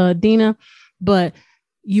against Dina, but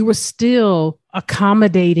you were still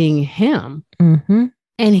accommodating him. Mm-hmm.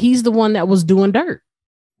 And he's the one that was doing dirt.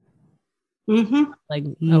 Mm-hmm. Like,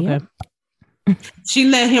 okay. She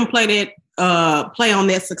let him play on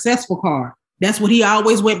that successful card. That's what he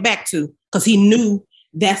always went back to, because he knew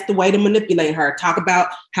that's the way to manipulate her. Talk about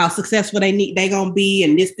how successful they gonna be,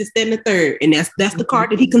 and this, that, and the third. And that's the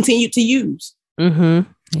card that he continued to use.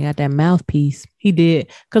 Mm-hmm. He got that mouthpiece. He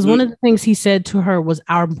did. Because one of the things he said to her was,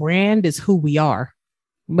 our brand is who we are.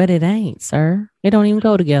 But it ain't, sir. It don't even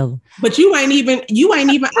go together. But you ain't even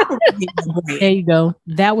operating. There you go.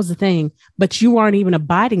 That was the thing. But you aren't even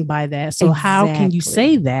abiding by that. So how can you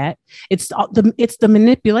say that? It's the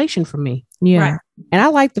manipulation for me. Yeah. Right. And I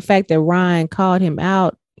like the fact that Ryan called him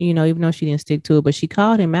out, even though she didn't stick to it, but she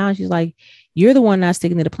called him out. She's like, you're the one not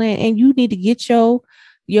sticking to the plan, and you need to get your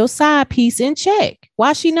side piece in check.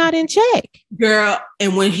 Why is she not in check? Girl,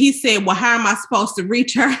 and when he said, well, how am I supposed to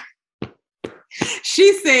reach her?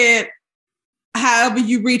 She said, however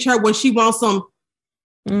you reach her when she wants some.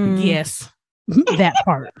 Yes, that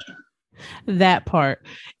part,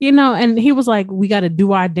 and he was like, we got to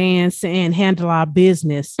do our dance and handle our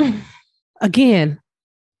business. Again,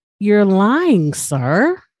 you're lying,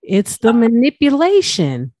 sir. It's the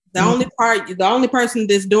manipulation. The only person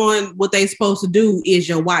that's doing what they're supposed to do is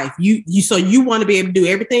your wife. So you want to be able to do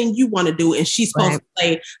everything you want to do, and she's supposed to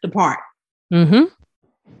play the part. Mm-hmm.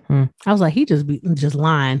 I was like, he just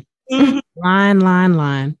lying. Mm-hmm.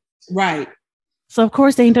 Lying. Right. So of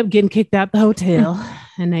course they end up getting kicked out the hotel,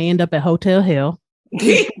 and they end up at Hotel Hell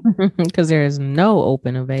because there is no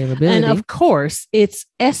open availability. And of course, it's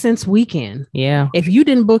Essence weekend. Yeah. If you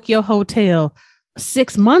didn't book your hotel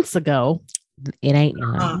 6 months ago, it ain't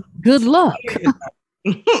none. Good luck.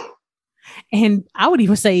 And I would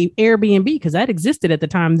even say Airbnb, because that existed at the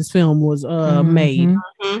time this film was made.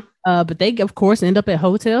 Mm-hmm. But they, of course, end up at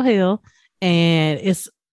Hotel Hell, and it's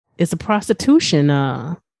a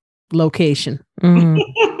prostitution location. And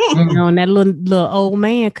that little old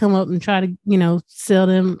man come up and try to sell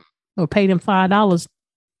them or pay them $5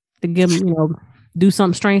 to give them do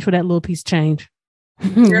something strange for that little piece of change.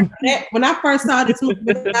 When I first saw this movie,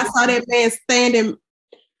 I saw that man standing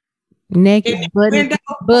naked,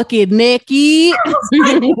 bucket naked,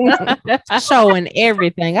 showing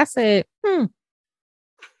everything. I said,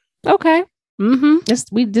 okay. Mm-hmm.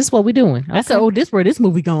 This what we doing. Okay. I said, this where this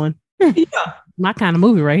movie going. Yeah. My kind of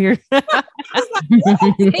movie right here. He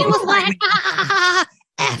was like,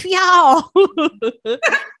 F y'all.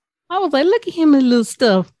 I was like, look at him and little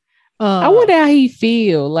stuff. I wonder how he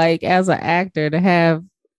feel like as an actor to have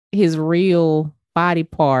his real body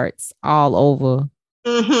parts all over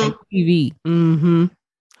TV. Mm-hmm.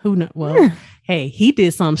 Who knows? Well, hey, he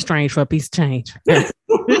did something strange for a piece of change.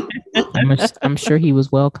 I'm sure he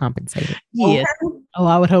was well compensated. Yes. Oh,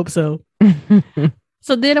 I would hope so.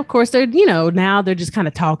 So then, of course, they're, now they're just kind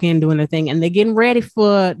of talking, doing their thing, and they're getting ready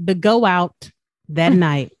for the go out that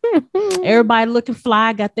night. Everybody looking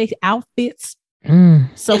fly, got their outfits.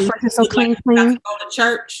 So fresh and so clean. Go to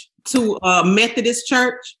church, to Methodist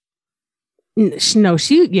church. No,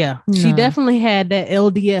 she definitely had that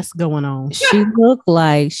LDS going on. She looked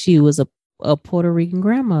like she was a Puerto Rican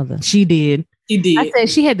grandmother. She did. I said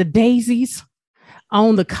she had the daisies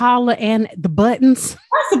on the collar and the buttons.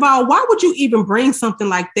 First of all, why would you even bring something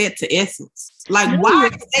like that to Essence? Like, why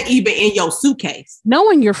is that even in your suitcase?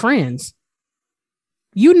 Knowing your friends.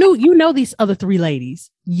 You know these other three ladies.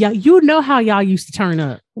 Yeah, you know how y'all used to turn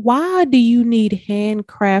up. Why do you need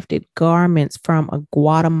handcrafted garments from a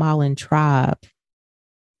Guatemalan tribe?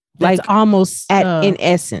 That's like almost in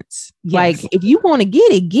Essence. Yes. Like, if you want to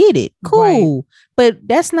get it. Cool. Right. But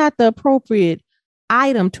that's not the appropriate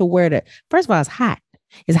item to wear. First of all, it's hot.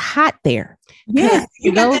 It's hot there. Yeah.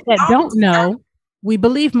 For those that don't know, we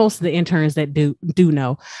believe most of the interns that do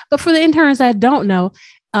know. But for the interns that don't know,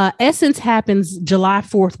 Essence happens July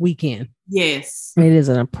 4th weekend. Yes. It is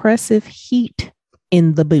an oppressive heat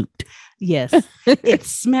in the boot. Yes. It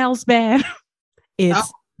smells bad.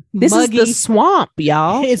 It's this muggy. Is the swamp,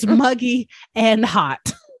 y'all. It's muggy and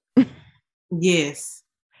hot. Yes.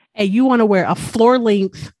 And you want to wear a floor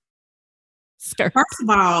length skirt. First of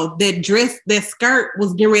all, that skirt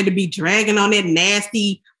was getting ready to be dragging on that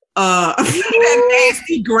nasty that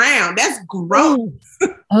nasty ground. That's gross.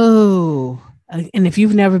 Oh. And if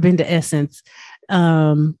you've never been to Essence,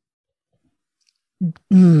 and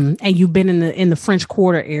you've been in the French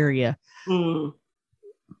Quarter area,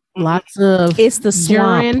 lots of it's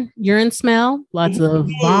the urine smell, lots of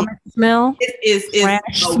vomit smell, trash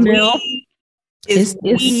smell. It's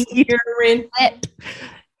urine.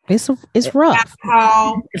 It's rough.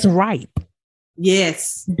 Alcohol. It's ripe.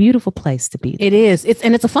 Yes, beautiful place to be. It is. It's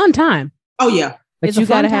a fun time. Oh yeah. But you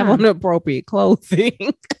got to have on appropriate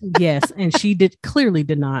clothing. Yes. And she clearly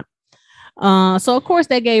did not. So, of course,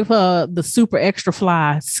 they gave her the super extra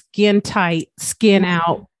fly, skin tight, skin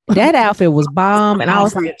out. That outfit was bomb. And I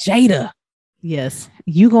was like, Jada. Yes.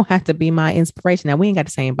 You going to have to be my inspiration. Now, we ain't got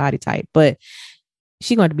the same body type, but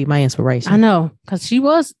she going to be my inspiration. I know. Because she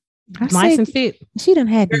was nice and fit. She done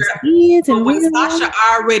had these kids. And when Sasha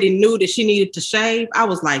already knew that she needed to shave, I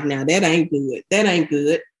was like, now, that ain't good. That ain't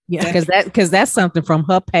good. Yeah, because that's something from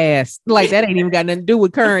her past. Like, that ain't even got nothing to do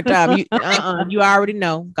with current time. You already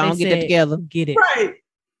know. Go on, get that together. Get it. Right.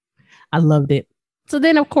 I loved it. So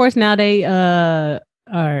then, of course, now they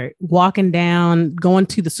are walking down, going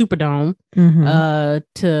to the Superdome, to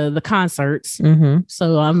the concerts.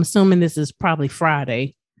 So I'm assuming this is probably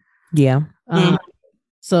Friday. Yeah.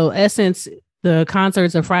 So Essence, the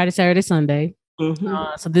concerts are Friday, Saturday, Sunday.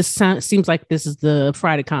 So this seems like this is the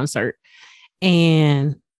Friday concert.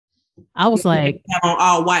 And I was like, on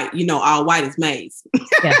all white, all white is maize.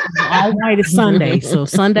 Yeah, all white is Sunday. So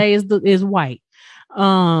Sunday is white.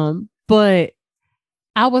 But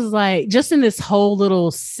I was like, just in this whole little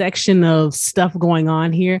section of stuff going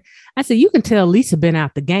on here, I said, you can tell Lisa been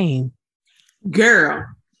out the game. Girl.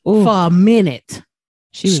 For a minute.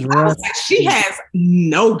 She was she has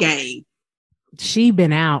no game. She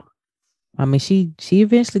been out. I mean, she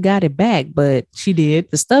eventually got it back, but she did.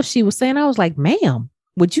 The stuff she was saying, I was like, ma'am,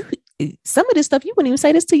 would you, some of this stuff, you wouldn't even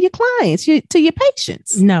say this to your clients, to your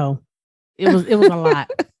patients. No, it was a lot.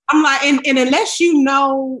 I'm like, and unless you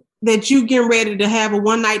know that you getting ready to have a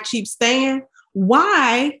one night cheap stand,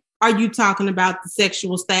 why are you talking about the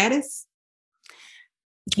sexual status?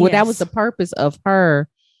 Well, that was the purpose of her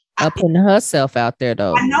putting herself out there,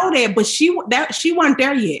 though. I know that, but she wasn't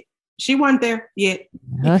there yet. She wasn't there yet.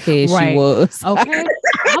 Her head she was. Okay.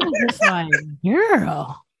 I was just like,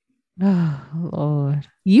 girl. Oh, Lord.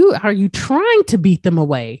 Are you trying to beat them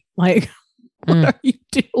away? Like, what are you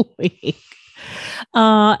doing?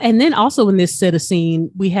 And then also in this set of scene,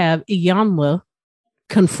 we have Iyanla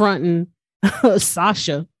confronting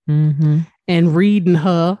Sasha and reading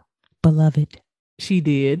her. Beloved. She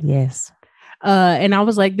did. Yes. And I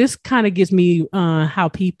was like, this kind of gives me how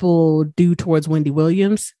people do towards Wendy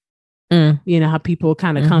Williams. You know, how people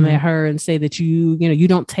kind of come at her and say that you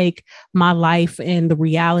don't take my life and the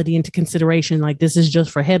reality into consideration. Like, this is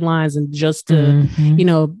just for headlines and just to,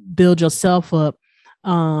 build yourself up.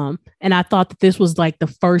 And I thought that this was like the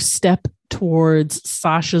first step towards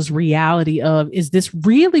Sasha's reality of, is this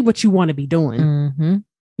really what you want to be doing?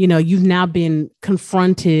 You've now been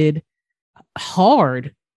confronted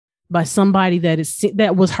hard by somebody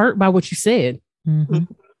that was hurt by what you said.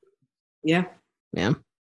 Yeah.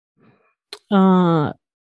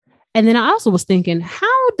 And then I also was thinking,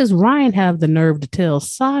 how does Ryan have the nerve to tell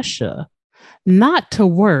Sasha not to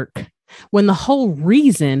work when the whole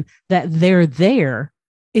reason that they're there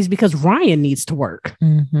is because Ryan needs to work.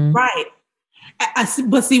 Mm-hmm. Right.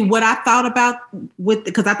 But see what I thought about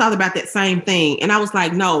because I thought about that same thing. And I was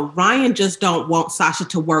like, no, Ryan just don't want Sasha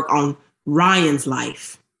to work on Ryan's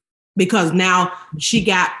life because now she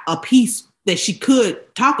got a piece that she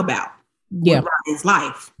could talk about with Ryan's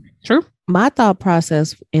life. True. My thought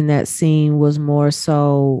process in that scene was more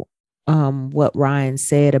so what Ryan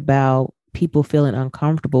said about people feeling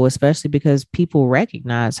uncomfortable, especially because people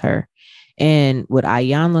recognize her. And with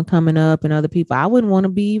Iyanla coming up and other people, I wouldn't want to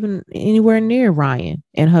be even anywhere near Ryan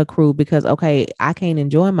and her crew because, okay, I can't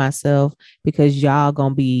enjoy myself because y'all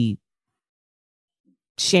gonna be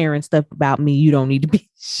sharing stuff about me you don't need to be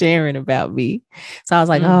sharing about me. So I was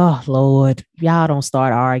like, oh, Lord, y'all don't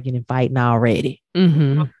start arguing and fighting already.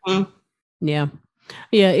 Mm-hmm. Mm-hmm. Yeah.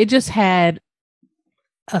 Yeah, it just had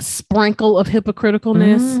a sprinkle of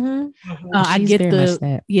hypocriticalness. Mm-hmm. I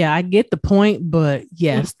get the point, but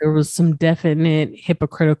yes, there was some definite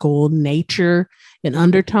hypocritical nature and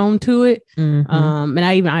undertone to it. Mm-hmm.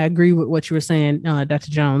 And I agree with what you were saying, Dr.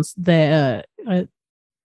 Jones, that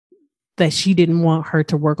she didn't want her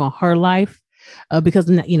to work on her life because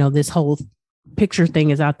this whole picture thing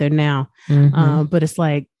is out there now. Mm-hmm. But it's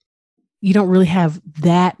like you don't really have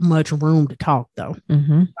that much room to talk, though.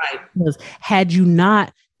 Mm-hmm. Right. Because had you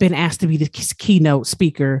not been asked to be the keynote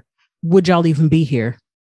speaker, would y'all even be here?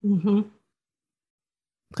 Mm-hmm.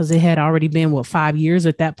 Because it had already been 5 years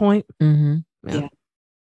at that point. Mm-hmm. Yeah.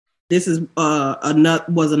 This is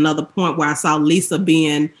another point where I saw Lisa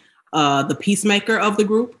being the peacemaker of the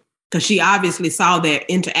group because she obviously saw that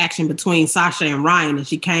interaction between Sasha and Ryan, and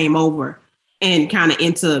she came over and kind of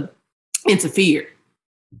interfered.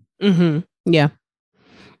 Mm-hmm. Yeah.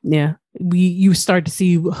 Yeah. You start to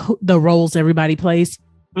see the roles everybody plays.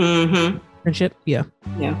 Mm-hmm. Friendship. Yeah.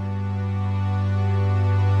 Yeah.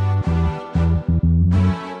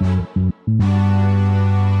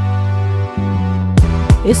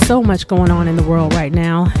 It's so much going on in the world right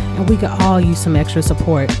now, and we could all use some extra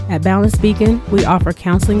support. At Balance Beacon, we offer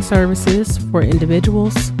counseling services for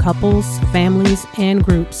individuals, couples, families, and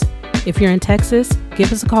groups. If you're in Texas,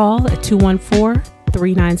 give us a call at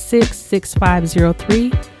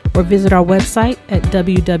 214-396-6503 or visit our website at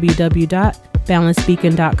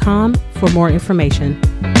www.balancebeacon.com for more information.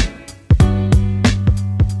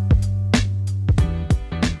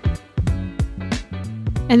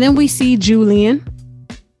 And then we see Julian.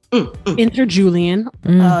 Enter Julian /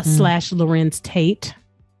 Lorenz Tate.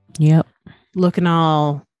 Yep. Looking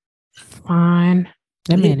all fine.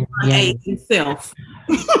 That man ate himself.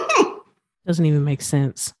 Doesn't even make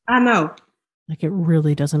sense. I know. Like, it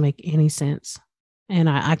really doesn't make any sense. And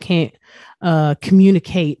I can't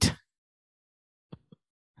communicate.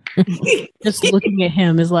 Just looking at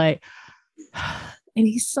him is like, and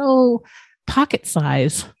he's so pocket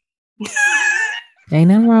size. Ain't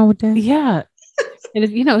nothing wrong with that. Yeah. And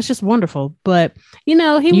it's just wonderful. But you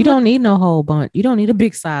don't need no whole bunch. You don't need a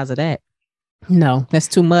big size of that. No, that's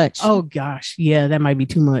too much. Oh gosh, yeah, that might be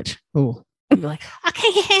too much. Oh, like I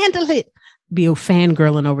can't handle it. Be a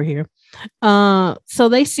fangirling over here. So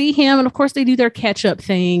they see him, and of course they do their catch up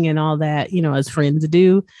thing and all that, as friends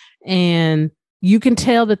do. And you can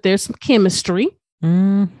tell that there's some chemistry.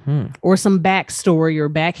 Mm-hmm. Or some backstory or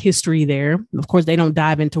back history there. Of course, they don't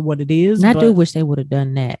dive into what it is. I do wish they would have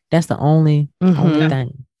done that. That's the only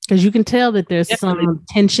thing. Because you can tell that there's some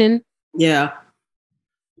tension. Yeah.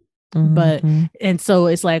 But and so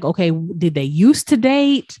it's like, okay, did they used to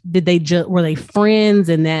date? Did they were they friends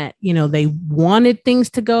and that, they wanted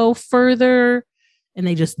things to go further and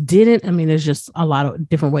they just didn't? I mean, there's just a lot of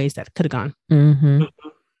different ways that could have gone. Mm-hmm.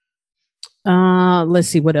 Let's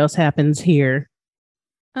see what else happens here.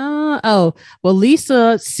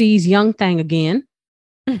 Lisa sees Young Thang again.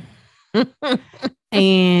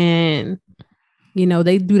 And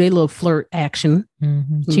they do their little flirt action.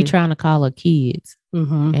 Mm-hmm. She trying to call her kids.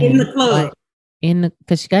 Mm-hmm. In the club.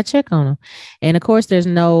 Because she got to check on them. And of course there's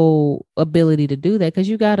no ability to do that because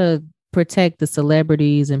you got to protect the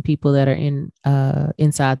celebrities and people that are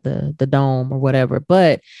inside the dome or whatever.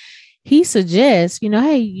 But he suggests,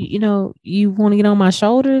 hey, you want to get on my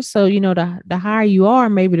shoulders. So, the higher you are,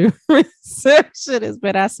 maybe the reception is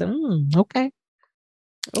better. I said, okay.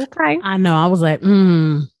 Okay. I know. I was like,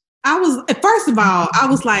 first of all, I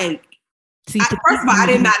was like, I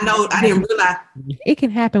did not know. I didn't realize. It can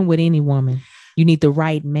happen with any woman. You need the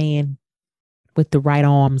right man with the right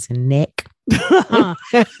arms and neck.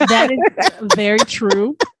 That is very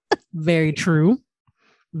true. Very true.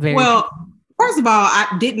 Very well. First of all,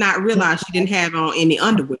 I did not realize she didn't have on any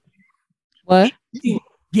underwear. What?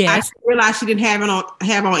 I didn't realize she didn't have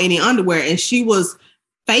on any underwear, and she was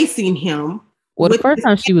facing him. Well, the first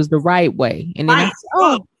time she was the right way, and then I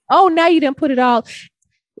said, now you didn't put it all.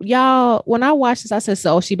 Y'all, when I watched this, I said,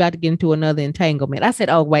 "So she about to get into another entanglement." I said,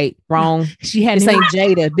 "Oh wait, wrong. She had this ain't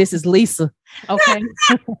Jada. This is Lisa." Okay,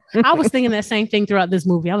 I was thinking that same thing throughout this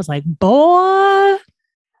movie. I was like, "Boy,"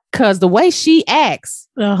 because the way she acts,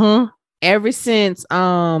 ever since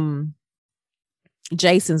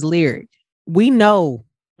Jason's lyric, we know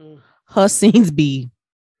her scenes be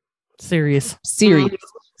serious.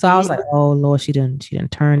 So I was like, "Oh Lord, she didn't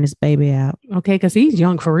turn this baby out." Okay, because he's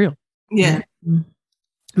young for real. Yeah.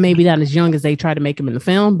 Maybe not as young as they try to make him in the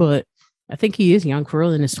film, but I think he is young for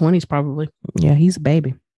real, in his 20s probably. Yeah, he's a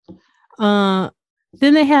baby. Then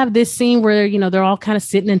they have this scene where, they're all kind of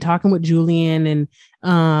sitting and talking with Julian, and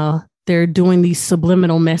they're doing these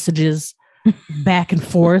subliminal messages back and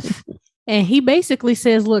forth. And he basically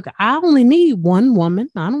says, look, I only need one woman.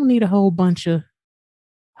 I don't need a whole bunch of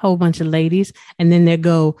ladies. And then they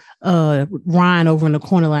go Ryan over in the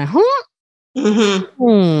corner like, huh?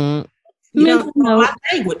 Mm-hmm. You don't know my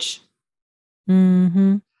language.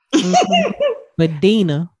 But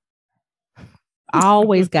Dina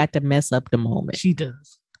always got to mess up the moment. She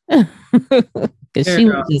does. Because she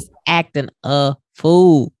was just acting a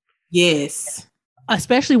fool. Yes.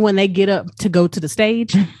 Especially when they get up to go to the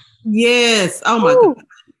stage. Yes. Oh my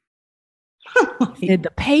God.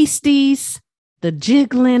 The pasties, the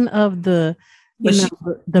jiggling of the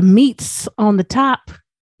meats on the top.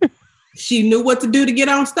 She knew what to do to get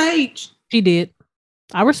on stage. She did.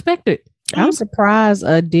 I respect it. I'm surprised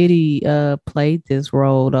Diddy played this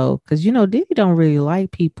role though, because Diddy don't really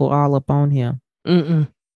like people all up on him.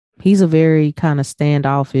 He's a very kind of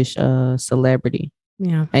standoffish celebrity.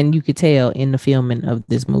 Yeah, and you could tell in the filming of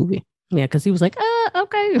this movie. Yeah, because he was like,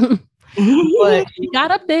 okay. But she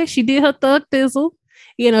got up there. She did her thug thizzle.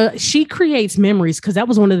 She creates memories, because that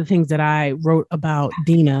was one of the things that I wrote about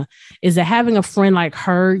Dina, is that having a friend like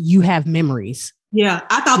her, you have memories. Yeah,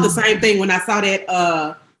 I thought the same thing when I saw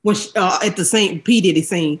that when she, at the same P. Diddy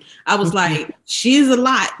scene. I was like, she is a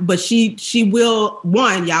lot, but she will,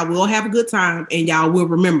 y'all will have a good time and y'all will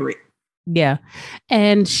remember it. Yeah.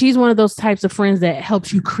 And she's one of those types of friends that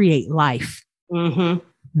helps you create life. Mm-hmm.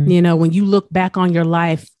 When you look back on your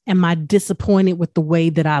life, am I disappointed with the way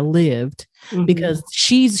that I lived? Mm-hmm. Because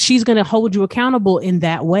she's going to hold you accountable in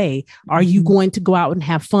that way. Are you going to go out and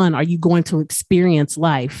have fun? Are you going to experience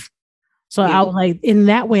life? So I was like, in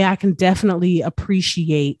that way, I can definitely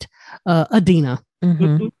appreciate Adina.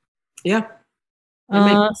 Mm-hmm. Yeah.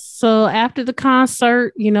 So after the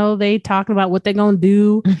concert, they talking about what they're gonna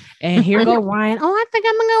do, and here go Ryan. Oh, I think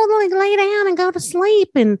I'm gonna go lay down and go to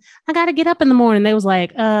sleep, and I got to get up in the morning. They was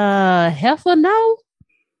like, heifer, no,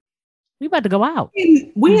 we about to go out.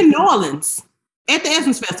 We in New Orleans at the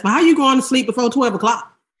Essence Festival. How you going to sleep before 12 o'clock?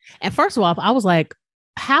 And first of all, I was like,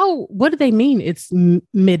 what do they mean it's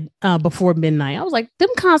before midnight? I was like, them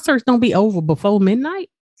concerts don't be over before midnight.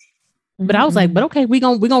 But I was like, but okay, we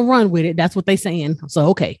gonna run with it. That's what they saying. So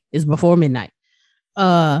okay, it's before midnight.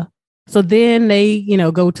 So then they,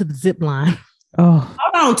 go to the zip line. Oh,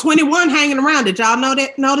 hold on, 21 hanging around. Did y'all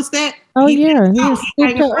notice that? Oh he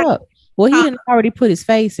hanging up. Well, he didn't already put his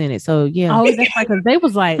face in it, so yeah. Oh, that's right. Because they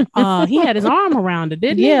was like, he had his arm around it,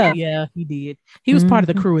 didn't he? Yeah, he did. He was part of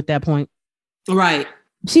the crew at that point. Right.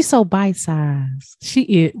 She's so bite-sized. She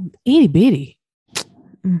is itty bitty.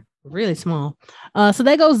 Really small. So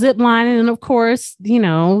they go zip lining, and of course,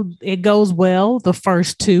 it goes well. The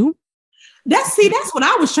first two. That's what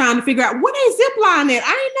I was trying to figure out. What they zip line at?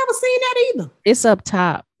 I ain't never seen that either. It's up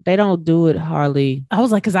top. They don't do it hardly. I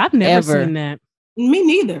was like, because I've never seen that. Me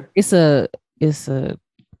neither. It's a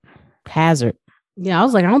hazard. Yeah, I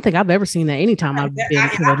was like, I don't think I've ever seen that. Anytime I've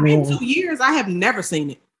been 2 years, I have never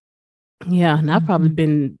seen it. Yeah, and I've probably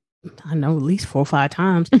been, I know, at least 4 or 5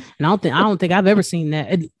 times. And I don't think I've ever seen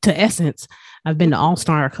that to Essence. I've been to All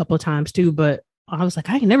Star a couple of times too, but I was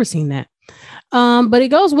like, I ain't never seen that. But it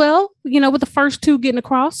goes well, with the first two getting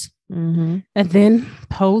across. And then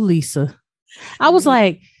Lisa. I was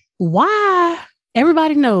like, why?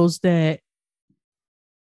 Everybody knows that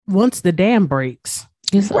once the dam breaks,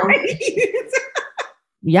 it's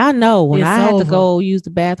y'all know when I have to go use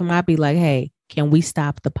the bathroom, I'd be like, hey, can we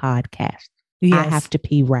stop the podcast? Yes. I have to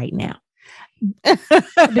pee right now.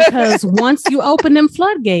 Because once you open them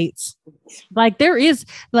floodgates, there is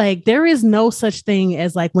no such thing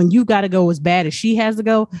as when you got to go as bad as she has to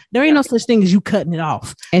go. There ain't no such thing as you cutting it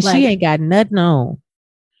off. And she ain't got nothing on.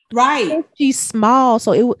 Right. She's small.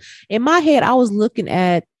 So in my head, I was looking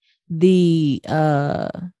at the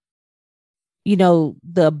the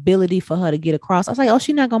ability for her to get across. I was like, oh,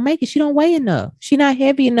 she's not gonna make it. She don't weigh enough. She's not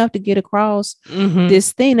heavy enough to get across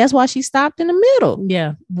this thing. That's why she stopped in the middle.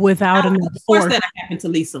 Yeah, without enough force. That happened to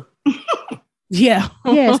Lisa. Yeah.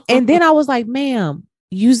 Yes. And then I was like, ma'am,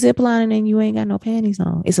 you ziplining and you ain't got no panties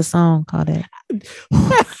on. It's a song called that.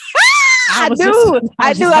 I do.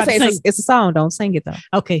 I say it's a song. Don't sing it though.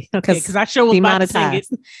 Okay. Because I sure was about to sing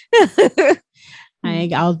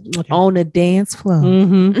it. On the dance floor.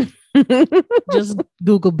 Just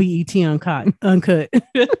Google BET uncut.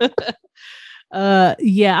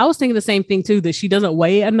 I was thinking the same thing too, that she doesn't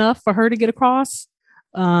weigh enough for her to get across,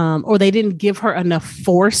 or they didn't give her enough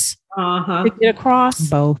force to get across.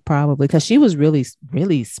 Both probably, because she was really,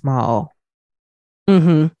 really small.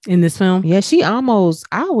 In this film. Yeah,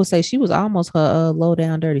 I would say she was almost her low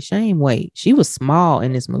down dirty shame weight. She was small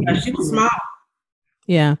in this movie. Yeah, she was small.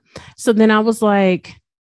 Yeah. So then I was like,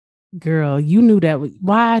 girl, you knew that.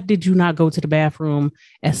 Why did you not go to the bathroom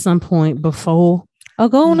at some point before? Or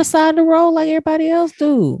go on the side of the road like everybody else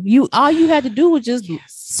do. All you had to do was just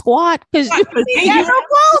squat because you had no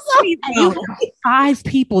clothes on. 5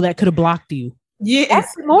 people that could have blocked you. Yeah,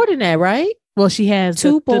 that's more than that, right? Well, she has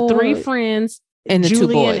the 3 friends and the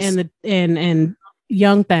Julian 2 boys and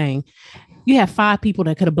young thing. You have 5 people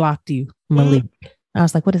that could have blocked you. Malik. I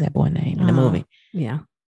was like, what is that boy name in the movie? Yeah,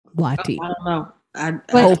 YT. I don't know. I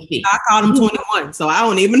called him 21, so I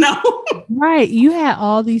don't even know. Right. You had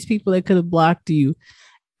all these people that could have blocked you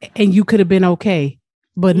and you could have been okay.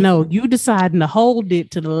 But no, you decided to hold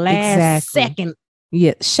it to the last second.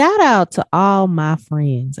 Yeah. Shout out to all my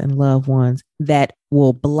friends and loved ones that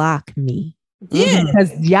will block me. Yeah.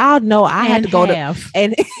 Because y'all know I had to go to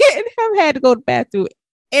and I've had to go to the bathroom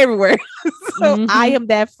everywhere. So I am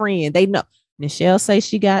that friend. They know. Michelle say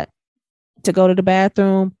she got to go to the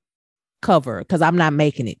bathroom. Cover because I'm not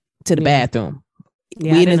making it to the bathroom.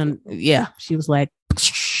 Yeah, she was like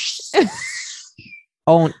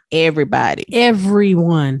on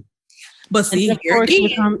everyone. But see, here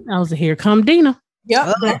again, I was here come Dina.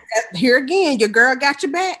 Yep. Here again, your girl got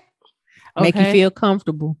your back. Okay. Make you feel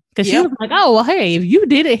comfortable. Because she was like, oh well, hey, if you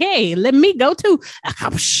did it, hey, let me go too.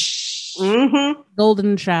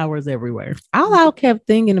 Golden showers everywhere. All I kept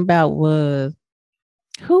thinking about was,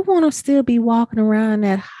 who want to still be walking around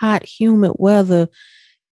that hot, humid weather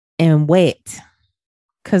and wet?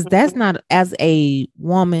 Because that's not, as a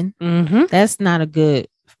woman, that's not a good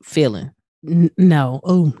feeling. No.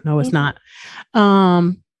 Oh, no, it's not.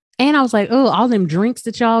 And I was like, oh, all them drinks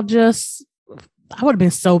that y'all just, I would have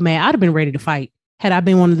been so mad. I'd have been ready to fight had I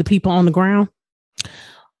been one of the people on the ground.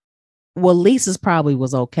 Well, Lisa's probably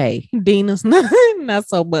was okay. Dina's not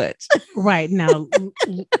so much. Right. Now,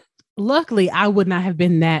 luckily, I would not have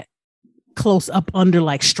been that close up under,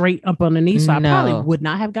 like straight up underneath. So I probably would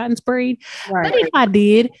not have gotten sprayed. Right. But if I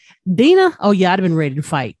did, Dina, oh yeah, I'd have been ready to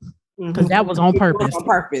fight. Because that was on purpose. On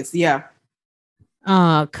purpose, yeah.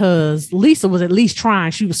 Because Lisa was at least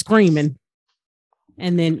trying. She was screaming.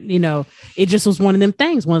 And then, it just was one of them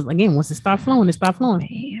things. Once it stopped flowing, it stopped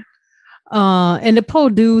flowing. And the poor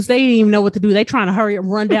dudes, they didn't even know what to do. They trying to hurry up,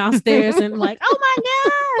 run downstairs, and like, oh my God.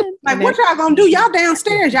 Like, what y'all gonna do? Y'all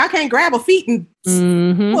downstairs. Y'all can't grab a feet and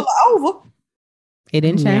pull it over. It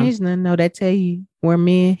didn't change nothing. No, that tell you where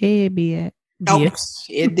men head be at. Nope. Yes.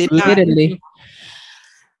 It did not. Literally.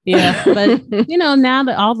 Yeah. But now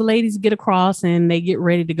that all the ladies get across and they get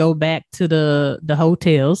ready to go back to the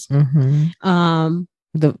hotels.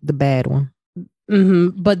 The bad one.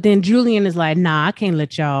 But then Julian is like, nah, I can't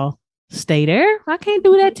let y'all stay there. I can't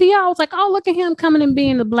do that to y'all. I was like, oh, look at him coming and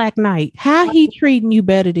being the Black Knight. How he treating you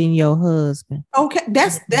better than your husband? Okay,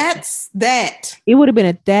 that's that. It would have been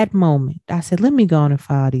at that moment. I said, let me go on and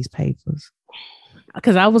file these papers.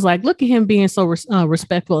 Because I was like, look at him being so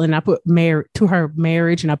respectful. And I put to her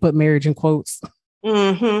marriage, and I put marriage in quotes.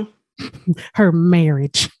 Her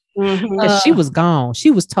marriage. She was gone.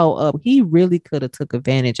 She was towed up. He really could have took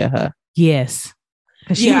advantage of her. Yes.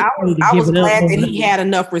 Yeah, I was glad that he had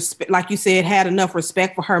enough respect, like you said, had enough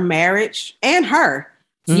respect for her marriage and her.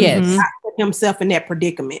 Yes, not put himself in that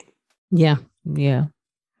predicament. Yeah.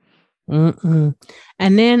 And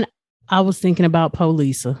then I was thinking about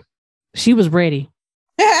Polisa. She was ready,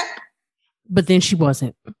 but then she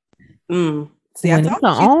wasn't. See, I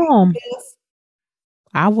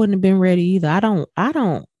wouldn't have been ready either. I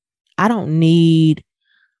don't need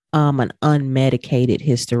an unmedicated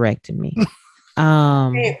hysterectomy.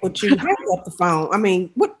 But you hang up the phone. I mean,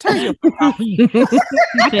 what turn your phone off?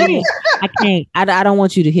 I can't. I don't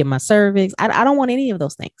want you to hit my cervix. I don't want any of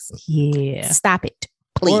those things. Yeah. Stop it,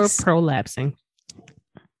 please. Or prolapsing.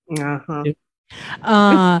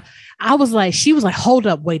 I was like, she was like, hold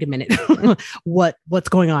up, wait a minute. What's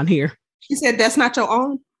going on here? She said, "That's not your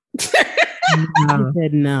own." No. He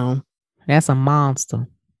said, "No, that's a monster.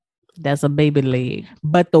 That's a baby leg."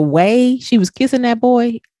 But the way she was kissing that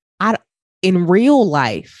boy, in real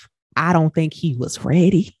life, I don't think he was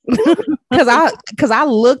ready. Because I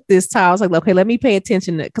looked this time, I was like, okay, let me pay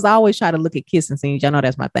attention because I always try to look at kissing scenes. Y'all know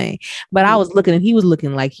that's my thing. But I was looking and he was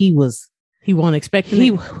looking like he wasn't expecting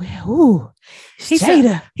it. He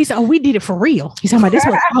said, "Oh, we did it for real." He's talking about this.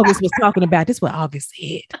 What August was talking about. This what August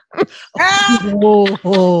said.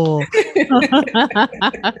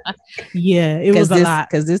 Yeah, it was a lot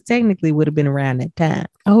because this technically would have been around that time.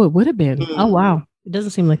 Oh, it would have been. Oh, wow. It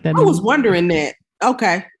doesn't seem like that. I was wondering that.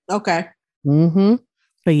 Okay. Mm-hmm.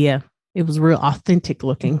 But yeah, it was real authentic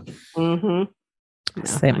looking. Mm-hmm.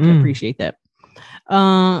 I can appreciate that.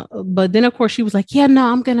 But then of course she was like, "Yeah,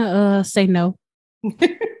 no, I'm gonna say no."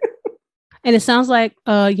 And it sounds like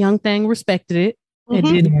Young Thang respected it. It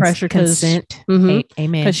didn't pressure consent. Amen.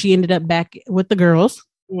 Because she ended up back with the girls.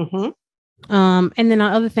 And then the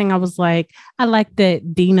other thing I was like, I like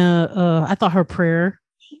that Dina. I thought her prayer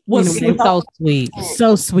was so sweet,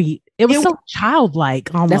 so sweet. It was so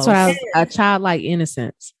childlike. Almost. That's what I was. A childlike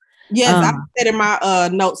innocence. Yes, I said in my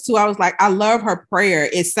notes too. I was like, I love her prayer.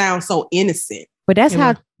 It sounds so innocent. But that's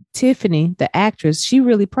how Tiffany, the actress, she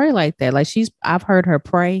really pray like that. Like I've heard her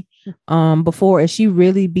pray before, and she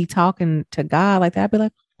really be talking to God like that. I'd be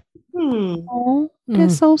like, oh,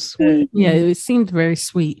 that's so sweet. Yeah, it seemed very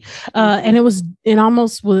sweet. And it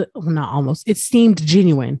seemed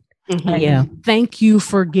genuine. Yeah. Thank you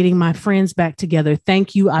for getting my friends back together.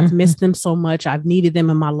 Thank you. I've missed them so much. I've needed them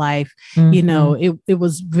in my life. You know, it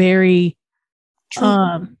was very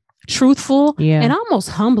truthful and almost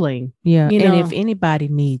humbling. Yeah. And if anybody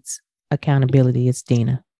needs accountability, it's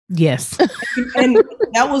Dina. Yes. And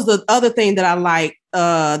that was the other thing that I liked,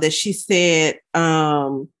 that she said,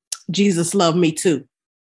 Jesus loved me too.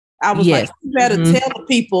 I was like, you better tell the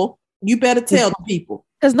people. You better tell the people.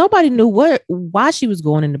 Because nobody knew why she was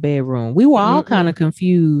going in the bedroom. We were all kind of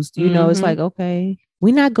confused. You know, it's like, okay,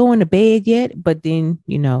 we're not going to bed yet. But then,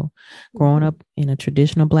 you know, growing up in a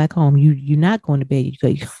traditional Black home, you're not going to bed.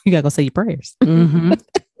 You got to go say your prayers. Yeah.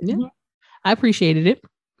 I appreciated it.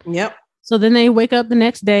 Yep. So then they wake up the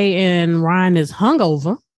next day and Ryan is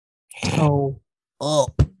hungover. Oh,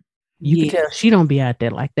 up. You can tell she don't be out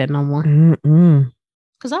there like that no more.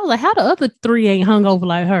 Because I was like, how the other three ain't hungover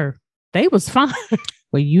like her? They was fine.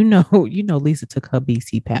 Well, you know, Lisa took her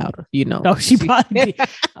BC powder, you know. Oh, she probably did.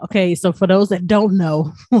 Okay, so for those that don't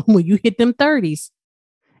know, when you hit them 30s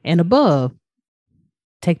and above,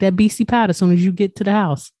 take that BC powder as soon as you get to the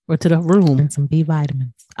house or to the room. And some B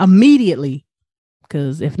vitamins. Immediately.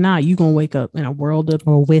 Because if not, you're going to wake up in a world of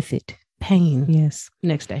pain. Yes.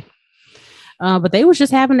 Next day. But they was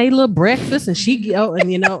just having a little breakfast and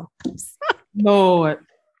Lord.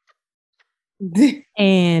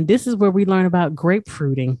 And this is where we learn about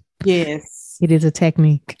grapefruiting. Yes. It is a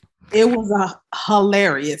technique. It was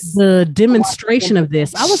hilarious. The demonstration of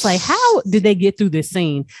this. I was like, how did they get through this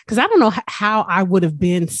scene? Because I don't know how I would have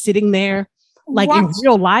been sitting there like in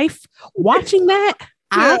real life watching that.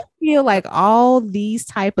 I feel like all these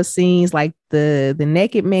type of scenes, like the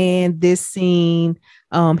naked man, this scene,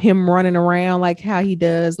 him running around like how he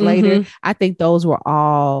does later. I think those were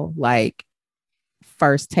all like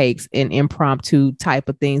first takes and impromptu type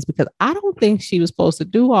of things, because I don't think she was supposed to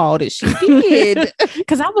do all that she did.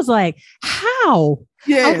 Because I was like, how?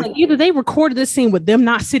 Yeah. I was like, either they recorded this scene with them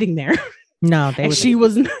not sitting there. No, she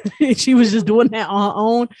was just doing that on her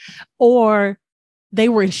own, or they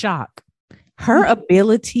were in shock. Her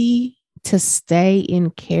ability to stay in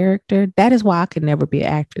character, that is why I could never be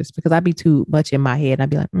an actress, because I'd be too much in my head and I'd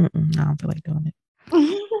be like, no, I don't feel like doing it.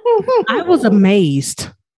 I was amazed.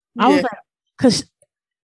 I was like, because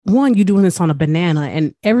one, you're doing this on a banana,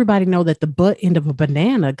 and everybody know that the butt end of a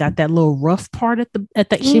banana got that little rough part at the end.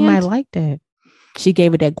 She might like that. She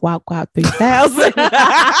gave it that guap 3000.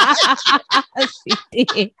 She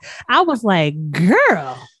did. I was like,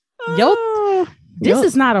 girl, this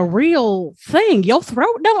is not a real thing. Your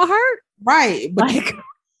throat don't hurt. Right. But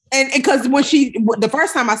and because the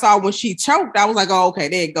first time I saw when she choked, I was like, oh, okay,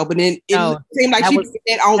 there you go. But then it seemed like she did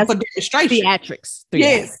that on for demonstration. Theatrics.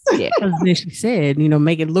 Yes. Yeah. Because then she said,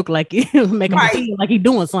 make it look like make him feel like he's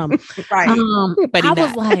doing something. Right. But I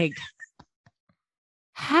was like,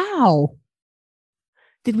 how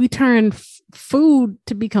did we turn food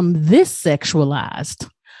to become this sexualized?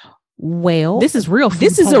 Well, this is real.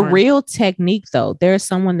 This is a real technique, though. There's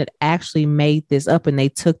someone that actually made this up, and they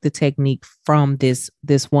took the technique from this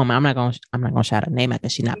woman. I'm not gonna shout her name out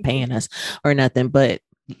because she's not paying us or nothing. But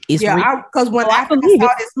it's because when I saw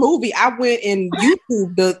this movie, I went in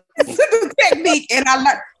YouTube the technique, and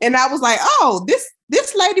I was like, oh,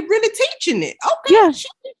 this lady really teaching it. Okay, yeah,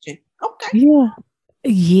 she's teaching. Okay,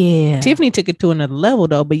 yeah. Tiffany took it to another level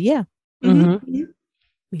though, but yeah,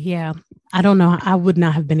 yeah. I don't know. I would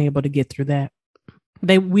not have been able to get through that.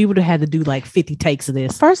 We would have had to do like 50 takes of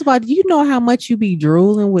this. First of all, do you know how much you be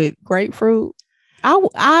drooling with grapefruit?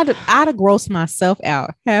 I'd have grossed myself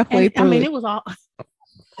out halfway through. I mean, it was all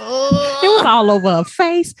over her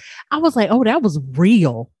face. I was like, oh, that was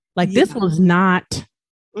real. Like this was not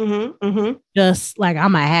just like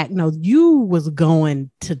I'm a hack. No, you was going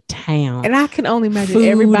to town. And I can only imagine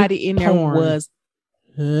everybody in there was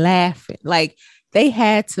laughing. Like they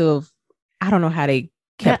had to, I don't know how they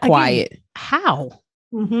kept quiet. How?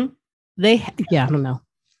 I don't know.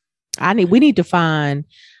 We need to find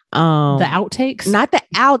the outtakes, not the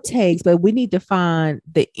outtakes, but we need to find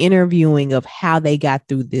the interviewing of how they got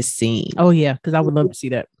through this scene. Oh yeah, because I would love to see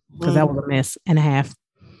that, because that was a mess and a half.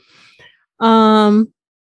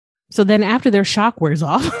 So then after their shock wears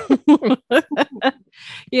off,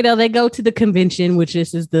 they go to the convention, which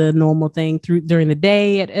is the normal thing during the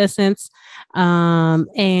day at Essence.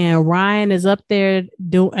 And Ryan is up there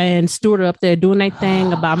and Stuart are up there doing their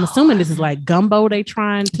thing about, I'm assuming this is like gumbo they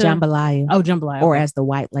trying to jambalaya. Oh, jambalaya. Or as the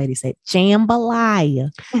white lady said,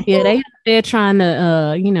 jambalaya. Yeah, they're trying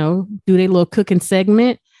to do their little cooking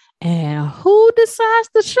segment. And who decides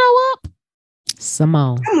to show up?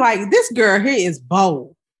 Simone. I'm like, this girl here is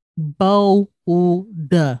bold.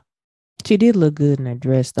 She did look good in that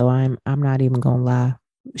dress, though. I'm not even gonna lie.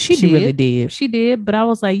 She really did. She did, but I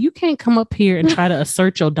was like, you can't come up here and try to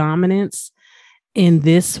assert your dominance in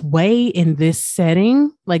this way, in this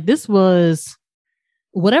setting. Like this was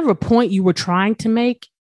whatever point you were trying to make,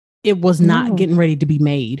 it was not getting ready to be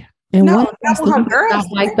made. And one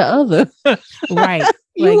like the other. Right.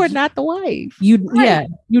 You were not the wife. You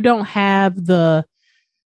don't have the.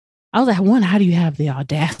 I was like, one, how do you have the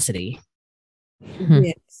audacity?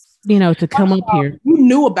 Yes. To come up here. You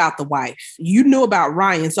knew about the wife. You knew about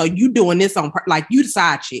Ryan. So you doing this on like you the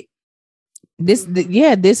side chick. This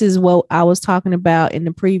is what I was talking about in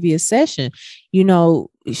the previous session.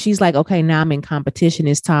 She's like, okay, now I'm in competition.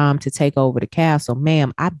 It's time to take over the castle.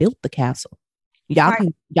 Ma'am, I built the castle. Y'all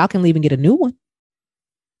can leave and get a new one.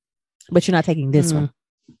 But you're not taking this one.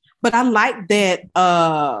 But I like that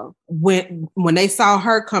when they saw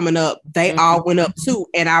her coming up, they all went up too.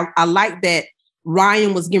 And I like that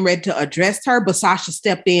Ryan was getting ready to address her, but Sasha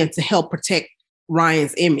stepped in to help protect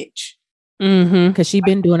Ryan's image. Because she's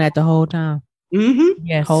been doing that the whole time.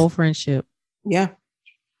 Yes. Whole friendship. Yeah.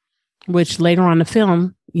 Which later on in the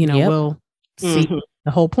film, we'll see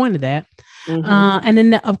the whole point of that. And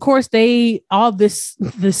then, of course, all this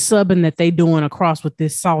subbing that they doing across with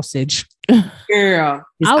this sausage. Girl.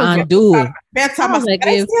 It's undoing. That's how much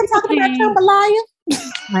talking about jambalaya.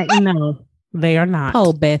 Like, no, they are not.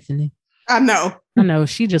 Oh, Bethany. I know.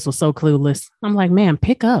 She just was so clueless. I'm like, man,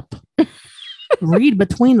 pick up. Read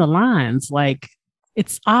between the lines. Like,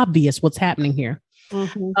 it's obvious what's happening here.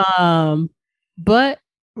 But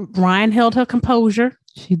Ryan held her composure.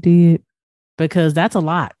 She did. Because that's a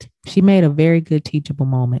lot. She made a very good teachable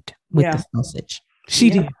moment with the sausage.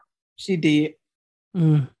 She did. She did.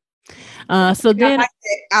 So then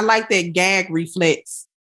I like that gag reflex.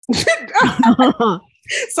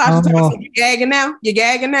 Sasha, you gagging now? You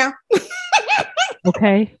gagging now?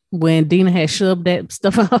 Okay. When Dina had shoved that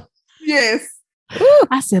stuff up. Yes.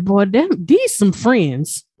 I said, boy, these some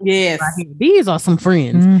friends. Yes. Right, these are some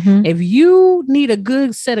friends. If you need a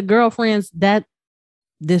good set of girlfriends,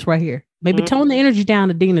 this right here. Maybe tone the energy down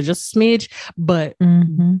to Dina just a smidge, but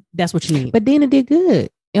that's what you need. But Dina did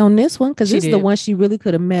good on this one because this is the one she really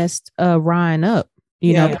could have messed Ryan up.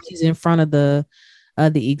 She's in front of the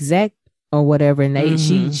exec or whatever, and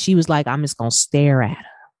she was like, "I'm just gonna stare at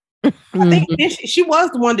her." I think she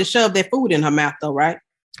was the one that shoved that food in her mouth, though, right?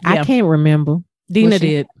 Yeah. I can't remember. Dina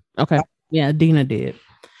did. Okay, yeah, Dina did.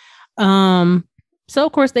 So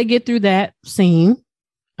of course they get through that scene,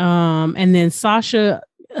 and then Sasha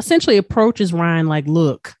essentially approaches Ryan like,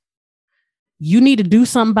 look, you need to do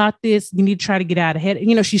something about this. You need to try to get out ahead.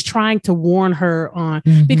 She's trying to warn her on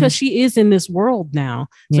because she is in this world now.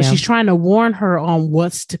 So she's trying to warn her on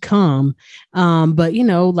what's to come. But,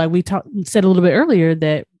 like we said a little bit earlier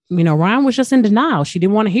that, Ryan was just in denial. She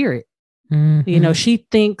didn't want to hear it. She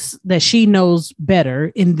thinks that she knows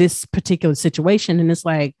better in this particular situation. And it's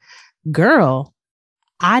like, girl,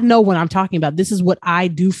 I know what I'm talking about. This is what I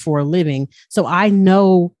do for a living. So I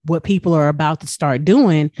know what people are about to start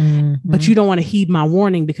doing, but you don't want to heed my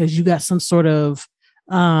warning because you got some sort of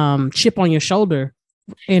chip on your shoulder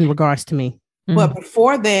in regards to me. But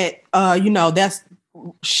before that, that's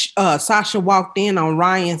Sasha walked in on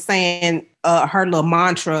Ryan saying her little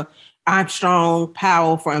mantra, "I'm strong,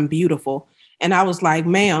 powerful, and beautiful." And I was like,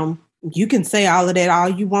 ma'am, you can say all of that all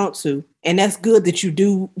you want to. And that's good that you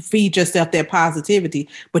do feed yourself that positivity,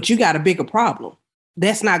 but you got a bigger problem.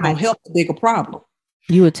 That's not going to help the bigger problem.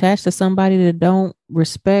 You attach to somebody that don't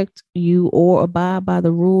respect you or abide by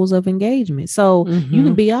the rules of engagement. So you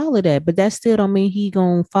can be all of that, but that still don't mean he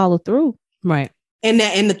gonna follow through. Right. And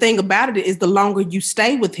the thing about it is, the longer you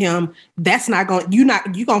stay with him, that's not going.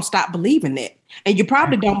 You gonna stop believing that, and you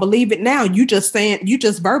probably don't believe it now. You just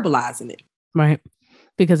verbalizing it. Right.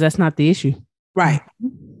 Because that's not the issue. Right.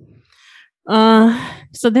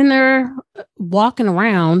 So then they're walking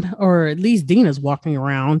around, or at least Dina's walking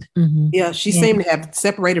around. Yeah, she seemed to have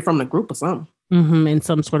separated from the group or something. In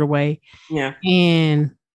some sort of way. Yeah.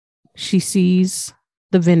 And she sees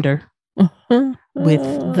the vendor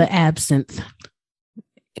with the absinthe.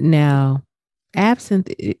 Now,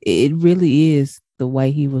 absinthe, it really is the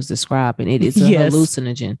way he was describing it. It's a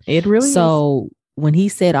hallucinogen. It really is. So when he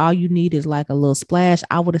said all you need is like a little splash,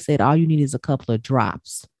 I would have said all you need is a couple of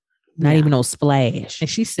drops. Not even no splash. And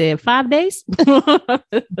she said 5 days.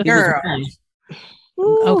 Girl.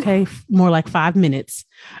 Okay, more like 5 minutes.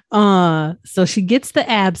 So she gets the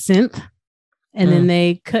absinthe, and then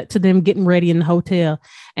they cut to them getting ready in the hotel.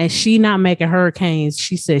 And she not making hurricanes.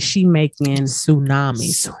 She says she making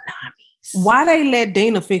tsunamis. Why they let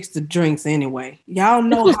Dina fix the drinks anyway? Y'all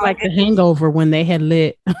know it was like the Hangover when they had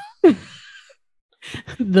let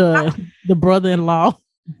the brother-in-law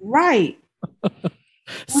right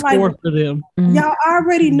score for them. Y'all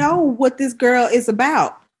already know what this girl is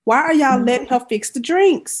about. Why are y'all letting her fix the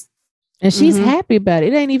drinks? And she's happy about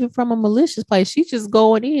it. It ain't even from a malicious place. She's just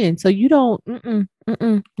going in. So you don't. No.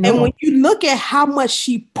 And when you look at how much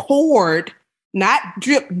she poured, not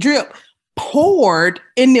drip, poured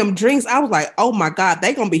in them drinks, I was like, oh my God,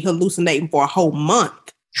 they're going to be hallucinating for a whole month.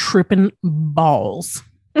 Tripping balls.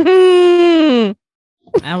 I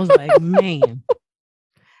was like, man.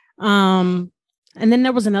 And then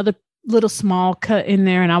there was another little small cut in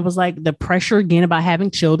there, and I was like, the pressure again about having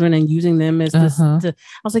children and using them as this. I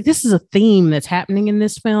was like, this is a theme that's happening in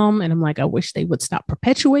this film, and I'm like, I wish they would stop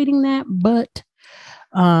perpetuating that. But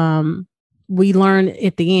we learn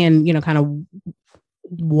at the end, kind of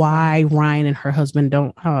why Ryan and her husband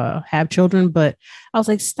don't have children. But I was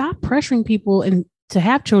like, stop pressuring people and to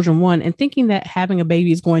have children, one, and thinking that having a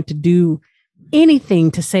baby is going to do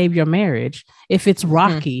anything to save your marriage if it's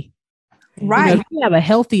rocky. Right. If you have a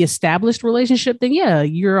healthy established relationship, then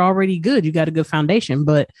you're already good. You got a good foundation.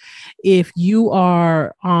 But if you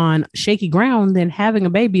are on shaky ground, then having a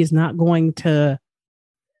baby is not going to,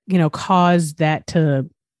 cause that to.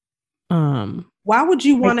 Why would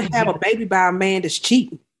you want to have a baby by a man that's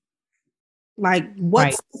cheating? Like,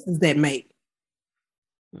 what sense does that make?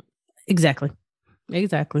 Exactly. Okay,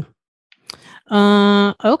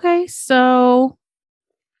 so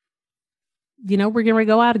we're getting ready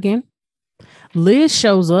to go out again. Liz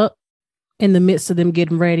shows up in the midst of them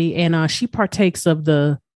getting ready, and she partakes of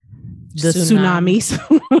the tsunamis.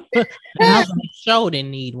 And I was like, show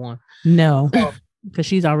didn't need one. No, because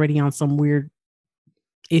she's already on some weird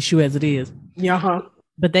issue as it is. Yeah.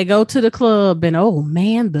 But they go to the club, and oh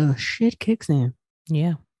man, the shit kicks in.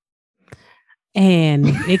 Yeah. And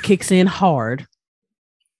it kicks in hard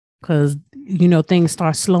because things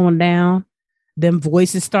start slowing down. Them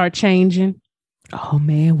voices start changing. Oh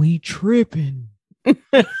man, we tripping.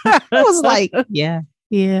 I was like, yeah.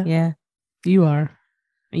 You are,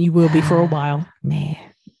 and you will be for a while, man.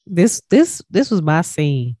 This was my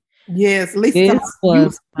scene. Yes, at least you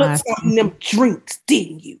put something in them drinks,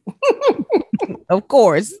 didn't you? Of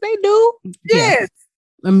course, they do. Yes,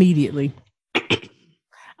 immediately.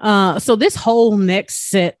 So this whole next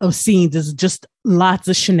set of scenes is just lots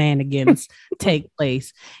of shenanigans take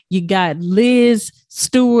place. You got Liz,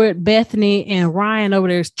 Stuart, Bethany, and Ryan over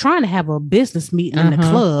there trying to have a business meeting in the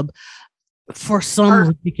club for some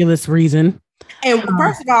ridiculous reason. And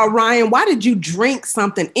first of all, Ryan, why did you drink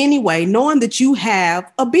something anyway, knowing that you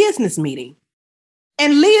have a business meeting?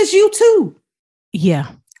 And Liz, you too.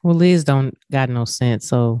 Yeah. Well, Liz don't got no sense.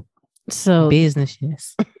 So business,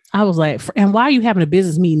 yes. I was like, and why are you having a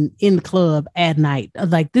business meeting in the club at night?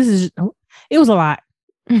 Like, it was a lot.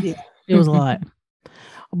 Yeah. It was a lot.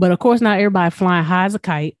 But of course, not everybody flying high as a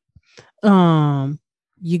kite.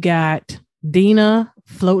 You got Dina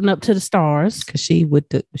floating up to the stars because she with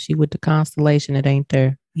the constellation that ain't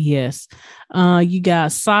there. Yes. You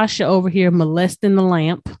got Sasha over here molesting the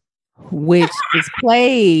lamp, which is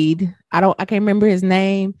played. I can't remember his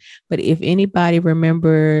name, but if anybody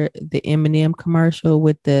remember the M&M commercial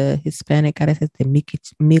with the Hispanic guy that says the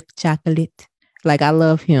milk chocolate, Like, I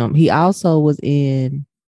love him. He also was in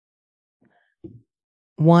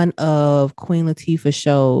one of Queen Latifah's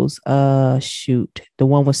shows. The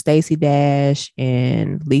one with Stacey Dash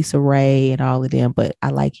and Lisa Ray and all of them. But I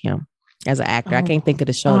like him as an actor. I can't think of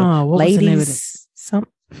the show. What was the name of it?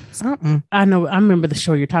 Something. I know. I remember the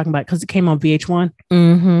show you're talking about because it came on VH1.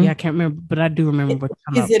 Mm-hmm. Yeah, I can't remember, but I do remember what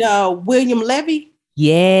you're talking about. Is it William Levy?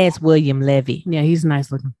 Yes, William Levy. Yeah, he's nice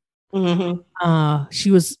looking. Mm-hmm.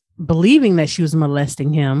 She was believing that she was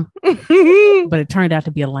molesting him, but it turned out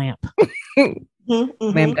to be a lamp.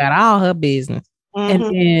 Ma'am got all her business. And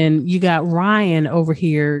then you got Ryan over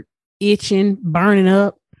here itching, burning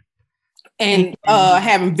up, and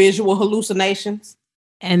having visual hallucinations.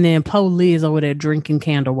 And then Po Liz over there drinking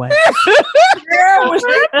candle wax. Girl, she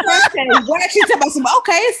talking about some,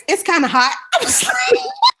 okay, it's kind of hot.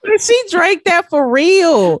 She drank that for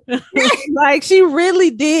real. Like, she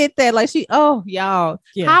really did that. Like, y'all,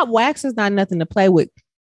 hot wax is not nothing to play with.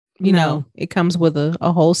 You know, it comes with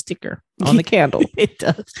a whole sticker on the candle. It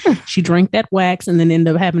does. She drank that wax and then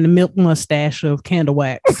ended up having the milk mustache of candle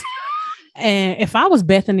wax. And if I was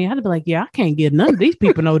Bethany, I'd be like, yeah, I can't get none of these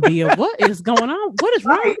people no deal. What is going on? What is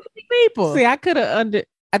wrong with these people? See, I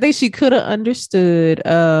think she could have understood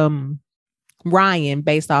Ryan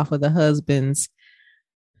based off of the husband's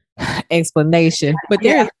explanation. But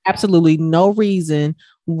there's absolutely no reason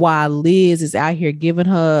why Liz is out here giving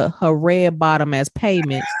her red bottom as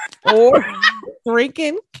payment or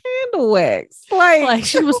drinking candle wax. Like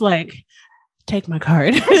she was like, take my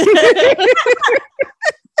card.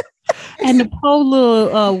 And the poor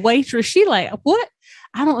little waitress, she like, what?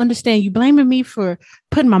 I don't understand. You blaming me for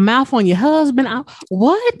putting my mouth on your husband?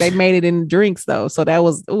 What? They made it in the drinks though, so that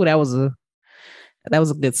was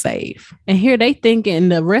a good save. And here they thinking,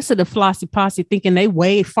 the rest of the Flossie posse thinking they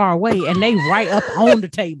way far away, and they right up on the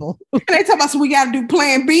table. They tell us we got to do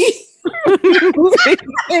Plan B.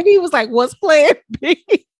 And he was like, "What's Plan B?"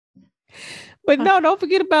 But no, don't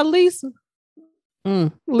forget about Lisa.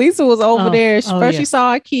 Lisa was over there. First, she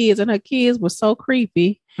saw her kids, and her kids were so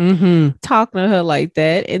creepy, talking to her like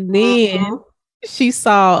that. And then she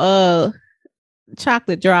saw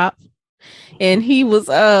Chocolate Drop, and he was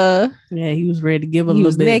he was ready to give a little bit. He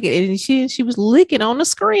was naked, and she was licking on the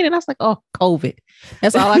screen, and I was like, "Oh, COVID."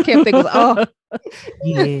 That's all I kept thinking.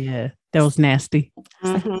 Yeah, that was nasty.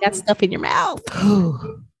 Like, you got stuff in your mouth.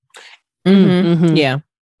 Yeah.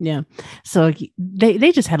 So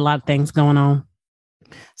they just had a lot of things going on.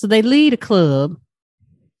 So they leave a club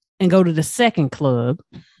and go to the second club.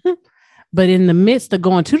 But in the midst of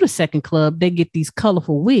going to the second club, they get these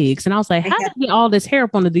colorful wigs. And I was like, how did they get all this hair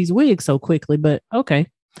up under these wigs so quickly? But okay.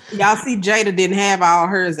 Y'all see Jada didn't have all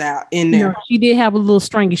hers out in there. No, she did have a little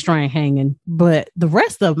stringy string hanging. But the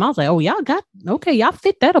rest of them, I was like, oh, y'all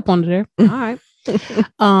fit that up under there. All right.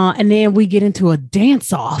 And then we get into a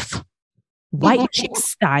dance-off. White chick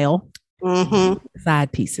style.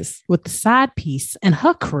 Side pieces with the side piece and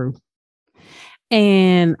her crew.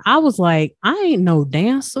 And I was like, I ain't no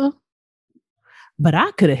dancer, but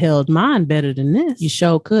I could have held mine better than this. You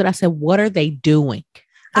sure could. I said, what are they doing?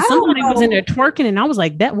 Somebody was in there twerking, and I was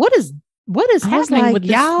like, what is happening with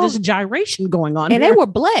this gyration going on? And they were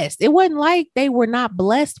blessed. It wasn't like they were not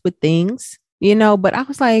blessed with things, but I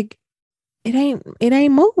was like, it ain't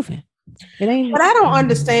moving. What I don't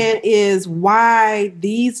understand is why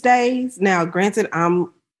these days, now granted,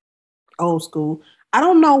 I'm old school. I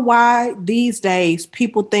don't know why these days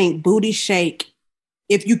people think booty shake.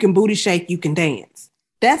 If you can booty shake, you can dance.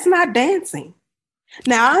 That's not dancing.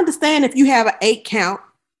 Now I understand if you have an 8 count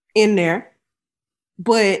in there,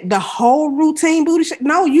 but the whole routine booty shake.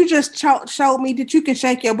 No, you just showed me that you can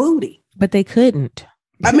shake your booty. But they couldn't.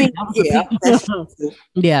 I mean,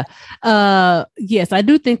 yeah. Yes, I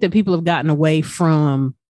do think that people have gotten away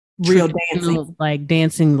from real dancing, like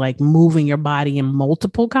dancing, like moving your body in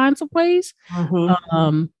multiple kinds of ways.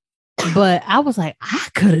 But I was like, I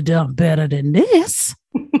could have done better than this.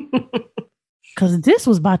 Because this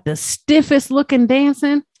was about the stiffest looking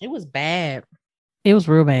dancing. It was bad. It was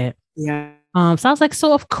real bad. Yeah. So I was like,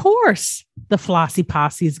 so of course the Flossie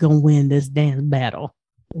Posse is going to win this dance battle.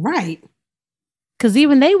 Right. Because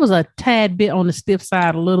even they was a tad bit on the stiff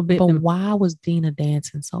side a little bit. But why was Dina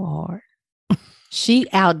dancing so hard? She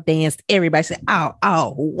outdanced everybody. Said,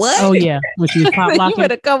 oh, what? Oh, yeah. When she was pop locking. You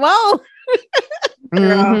better come on.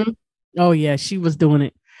 Oh, yeah. She was doing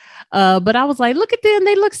it. But I was like, look at them.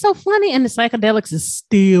 They look so funny. And the psychedelics is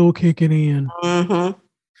still kicking in.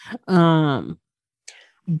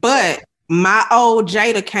 But my old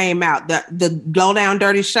Jada came out. The low down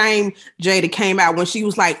dirty shame Jada came out when she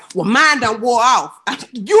was like, well, mine done wore off.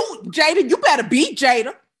 Jada, you better beat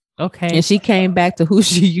Jada. Okay. And she came back to who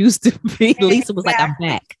she used to be. Lisa was like, I'm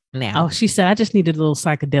back now. Oh, she said, I just needed a little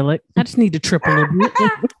psychedelic. I just need to trip a little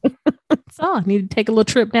bit. So I need to take a little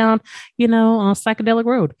trip down, on psychedelic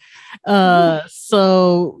road.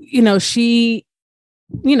 So, she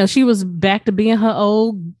was back to being her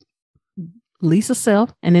old Lisa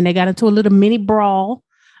self. And then they got into a little mini brawl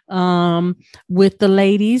with the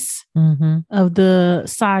ladies of the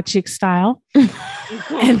side chick style.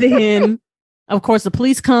 And then, of course, the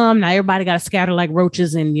police come. Now everybody got to scatter like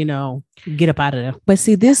roaches and, get up out of there. But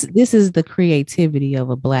see, this is the creativity of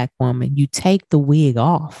a Black woman. You take the wig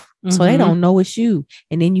off. So they don't know it's you.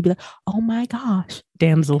 And then you be like, oh my gosh,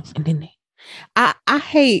 damsel. And then I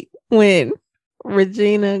hate when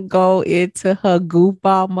Regina go into her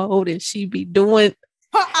goofball mode and she be doing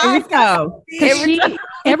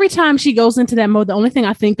every time she goes into that mode, the only thing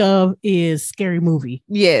I think of is Scary Movie.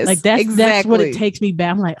 Yes. Like that's what it takes me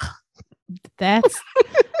back. I'm like,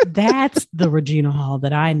 that's the Regina Hall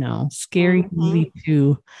that I know. Scary Movie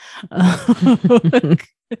 2.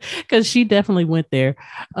 Because she definitely went there.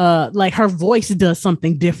 Like her voice does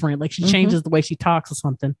something different. Like she changes the way she talks or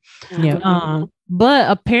something. Yeah.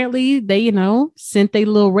 But apparently they, sent a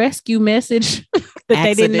little rescue message that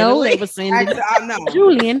they didn't know they were sending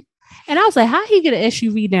Julian. And I was like, how he get an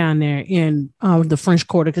SUV down there in the French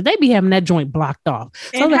Quarter? Because they be having that joint blocked off.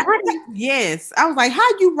 So yes. I was like, how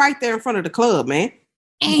you right there in front of the club, man?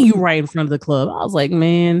 And you right in front of the club. I was like,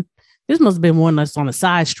 man, this must have been one that's on a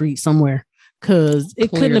side street somewhere. Because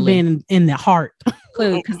it couldn't have been in the heart.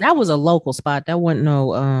 Clearly, because that was a local spot. That wasn't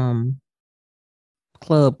no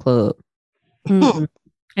club. Mm-hmm.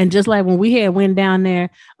 And just like when we had went down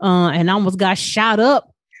there and almost got shot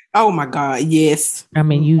up. Oh my God, yes. I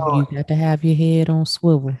mean, you got to have your head on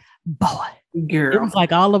swivel. Boy. Girl. It was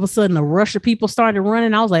like all of a sudden a rush of people started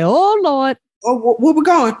running. I was like, oh Lord. Oh, where we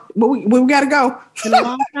going? Where we gotta go? It's been a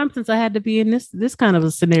long time since I had to be in this kind of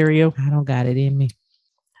a scenario. I don't got it in me.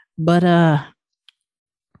 But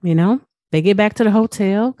they get back to the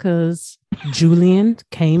hotel because Julian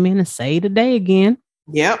came in and saved the day again.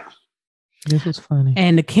 Yep. This was funny.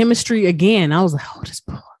 And the chemistry again. I was like, oh, this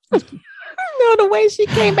boy. The way she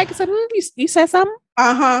came back and said, you said something?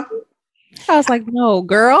 Uh-huh. I was like, no,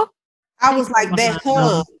 girl. I was like, that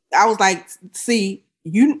hug. I was like, see,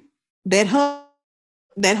 that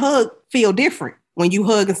hug feel different when you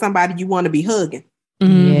hugging somebody you want to be hugging.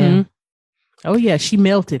 Mm-hmm. Yeah. Oh yeah, she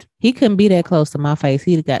melted. He couldn't be that close to my face.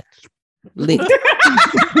 He'd have got licked.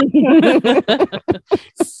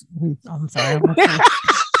 I'm sorry.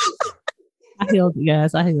 I healed it,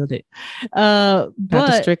 guys. I healed it.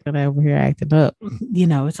 Dr. Strickland over here acting up.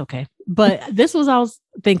 It's okay. But I was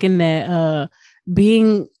thinking that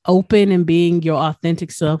being open and being your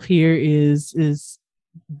authentic self here is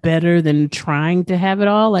better than trying to have it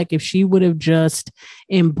all. Like if she would have just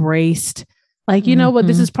embraced, like, what,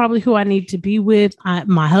 this is probably who I need to be with.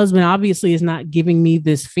 My husband obviously is not giving me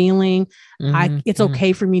this feeling. It's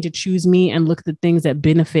okay for me to choose me and look at the things that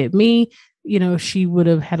benefit me. She would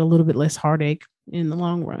have had a little bit less heartache in the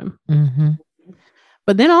long run. Mm-hmm.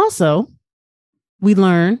 But then also we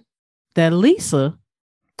learn that Lisa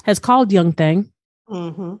has called Young Thing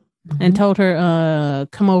and told her,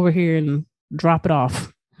 come over here and drop it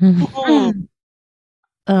off. And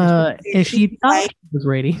she thought she was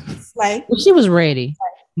ready. Well, she was ready,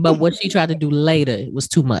 but what she tried to do later was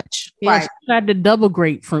too much. Yeah, right. She tried to double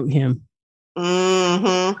grapefruit him.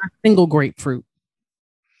 Single grapefruit.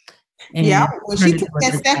 And when she took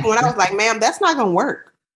that second one, I was like, ma'am, that's not gonna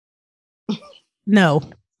work. No.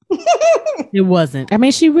 It wasn't. I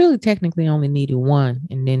mean, she really technically only needed one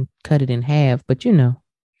and then cut it in half, but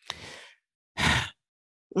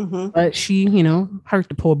But she, hurt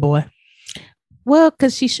the poor boy. Well,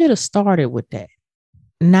 because she should have started with that,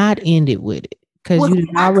 not ended with it. Because you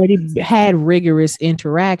already had rigorous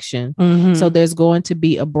interaction. So there's going to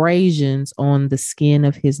be abrasions on the skin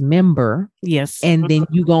of his member. Yes. And then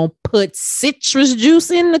you going to put citrus juice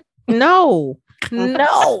in the... No.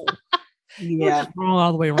 Yeah. Wrong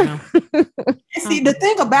all the way around. See, the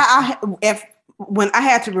thing about when I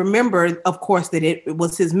had to remember, of course, that it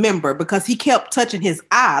was his member because he kept touching his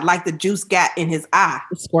eye, like the juice got in his eye.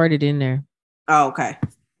 It squirted in there. Oh, okay.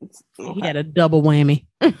 He had a double whammy.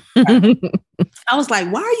 I was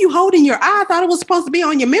like, why are you holding your eye? I thought it was supposed to be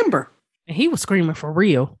on your member. And he was screaming for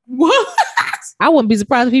real. What? I wouldn't be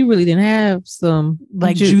surprised if he really didn't have some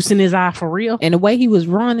like juice in his eye for real. And the way he was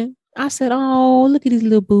running, I said, oh, look at his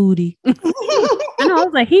little booty. I know, I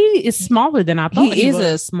was like, he is smaller than I thought. He is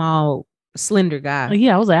a small, slender guy.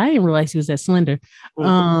 Yeah, I was like, I didn't realize he was that slender.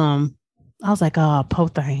 I was like, oh, po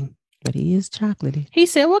thing. But he is chocolatey. He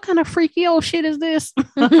said, what kind of freaky old shit is this?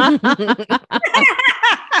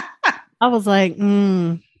 I was like,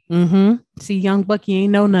 see, young Bucky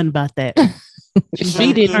ain't know nothing about that.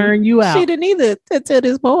 She didn't turn you out. She didn't either until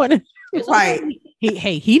this morning. Right.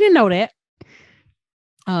 He didn't know that.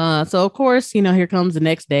 So of course, here comes the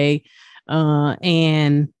next day.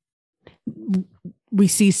 And we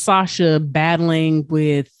see Sasha battling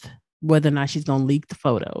with whether or not she's gonna leak the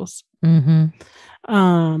photos.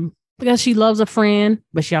 Because she loves a friend,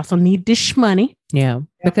 but she also needs this money. Yeah.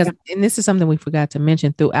 Because, and this is something we forgot to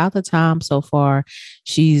mention, throughout the time so far,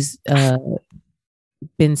 she's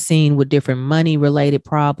been seen with different money related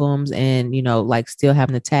problems, and like still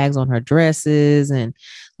having the tags on her dresses and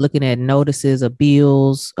looking at notices of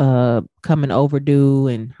bills coming overdue,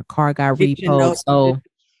 and her car got repoed. So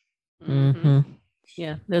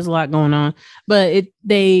yeah, there's a lot going on, but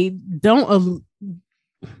they don't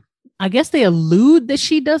I guess they allude that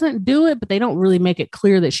she doesn't do it, but they don't really make it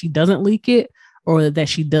clear that she doesn't leak it or that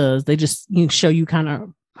she does. They just show you kind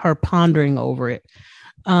of her pondering over it.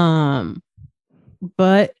 But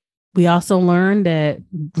we also learned that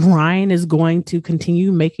Ryan is going to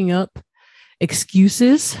continue making up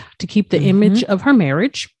excuses to keep the image of her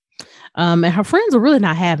marriage. And her friends are really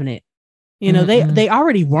not having it. They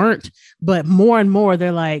already weren't, but more and more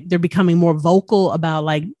they're becoming more vocal about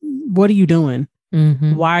like, what are you doing?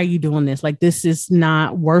 Why are you doing this? Like, this is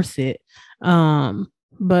not worth it.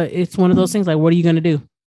 But it's one of those things like, what are you going to do?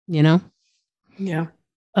 Yeah.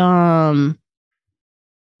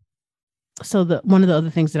 So one of the other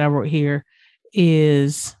things that I wrote here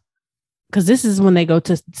is, because this is when they go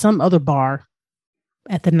to some other bar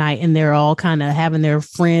at the night and they're all kind of having their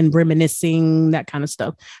friend reminiscing, that kind of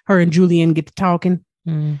stuff. Her and Julian get to talking.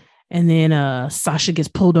 And then Sasha gets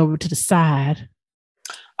pulled over to the side.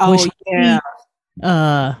 Oh, yeah.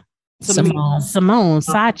 Simone,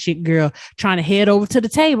 side chick girl, trying to head over to the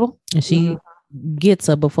table, and she gets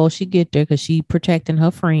her before she get there because she protecting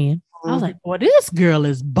her friend. I was like, well, this girl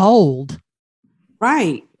is bold,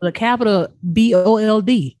 right? The capital BOLD.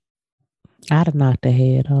 I'd have knocked her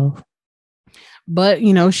head off, but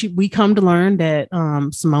we come to learn that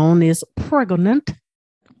Simone is pregnant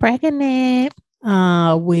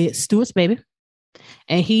with Stuart's baby.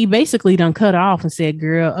 And he basically done cut off and said,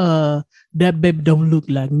 girl, that baby don't look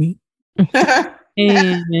like me.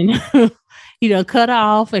 And he done cut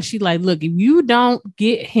off. And she's like, look, if you don't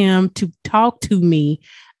get him to talk to me,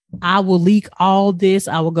 I will leak all this.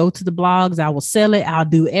 I will go to the blogs. I will sell it. I'll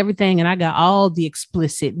do everything. And I got all the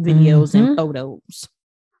explicit videos and photos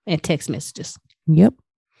and text messages. Yep.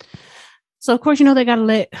 So, of course, they got to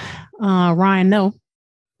let Ryan know.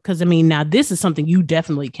 Because, now this is something you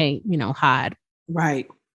definitely can't, hide. Right.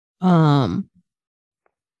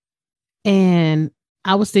 And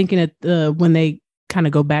I was thinking that when they kind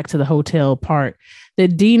of go back to the hotel part,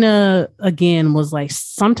 that Dina again was like,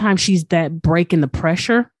 sometimes she's that break in the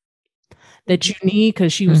pressure that you need,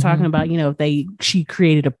 because she was talking about, if she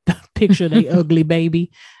created a picture of the ugly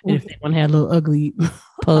baby, and if they want to have little ugly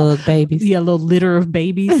pug babies, a little litter of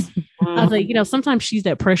babies. I was like, sometimes she's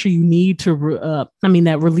that pressure you need to,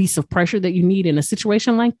 that release of pressure that you need in a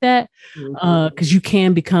situation like that, because you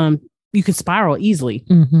can spiral easily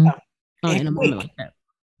in a moment like that.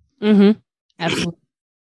 Absolutely.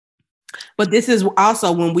 But this is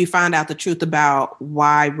also when we find out the truth about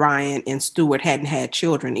why Ryan and Stuart hadn't had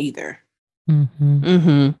children either.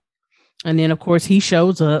 And then, of course, he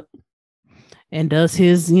shows up and does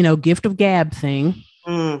his, gift of gab thing.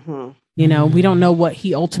 We don't know what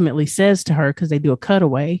he ultimately says to her because they do a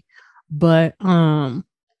cutaway, but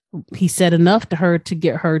he said enough to her to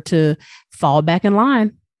get her to fall back in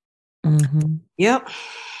line. Yep.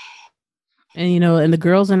 And and the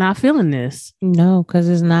girls are not feeling this. No, because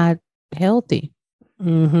it's not healthy.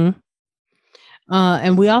 And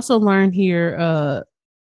we also learned here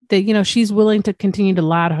that she's willing to continue to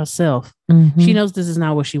lie to herself. She knows this is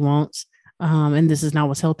not what she wants, and this is not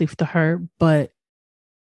what's healthy to her. But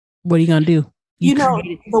what are you gonna do? You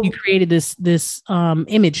created this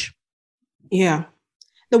image. Yeah.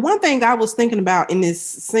 The one thing I was thinking about in this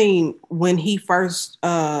scene when he first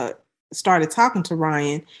started talking to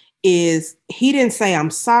Ryan is he didn't say,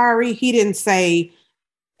 I'm sorry. He didn't say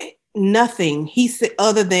nothing. He said,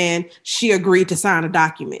 other than she agreed to sign a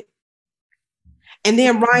document. And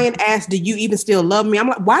then Ryan asked, do you even still love me? I'm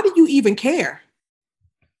like, why do you even care?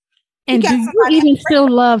 And do you even still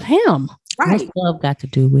love him? Right. What's love got to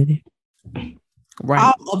do with it? Right.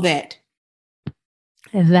 All of that.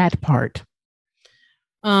 And that part.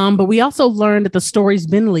 But we also learned that the story's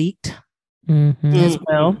been leaked as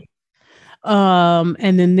well.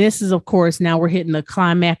 And then this is, of course, now we're hitting the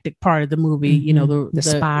climactic part of the movie. The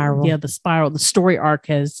spiral. Yeah, the spiral. The story arc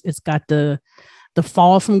it's got the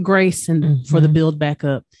fall from grace and for the build back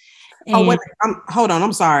up. Wait, hold on.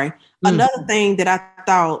 I'm sorry. Another thing that I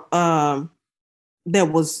thought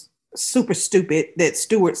that was super stupid that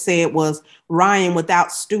Stewart said was Ryan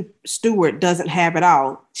without Stewart doesn't have it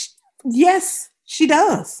all. Yes, she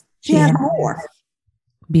does. She has more.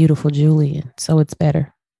 Beautiful Julian. So it's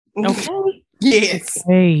better. Okay. Yes.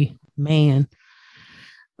 Hey, man.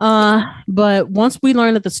 But once we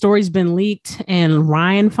learn that the story's been leaked and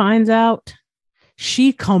Ryan finds out,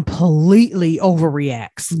 she completely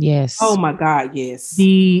overreacts. Yes. Oh my God. Yes.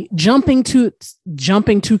 The jumping to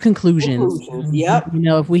conclusions. Yep. You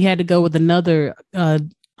know, if we had to go with another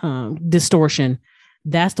distortion,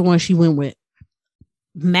 that's the one she went with.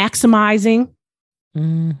 Maximizing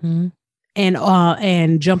and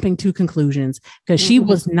jumping to conclusions, because she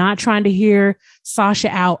was not trying to hear Sasha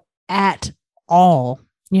out at all.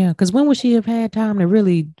 Yeah, because when would she have had time to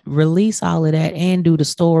really release all of that and do the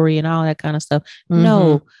story and all that kind of stuff?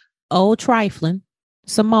 No, old trifling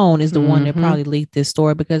Simone is the one that probably leaked this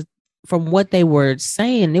story, because from what they were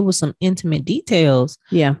saying, there was some intimate details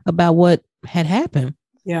about what had happened.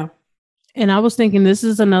 Yeah. And I was thinking this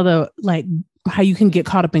is another, like, how you can get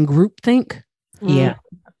caught up in groupthink. Yeah.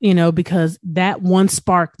 You know, because that one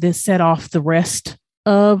spark then set off the rest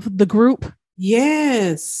of the group.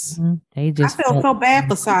 Yes. They just I felt so bad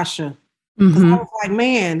for Sasha. Because I was like,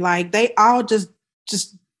 man, like they all just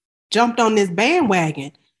jumped on this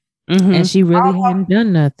bandwagon. And she really hadn't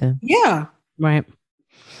done nothing. Yeah. Right.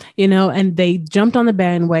 You know, and they jumped on the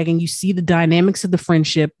bandwagon. You see the dynamics of the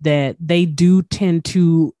friendship that they do tend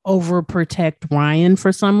to overprotect Ryan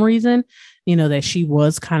for some reason. You know, that she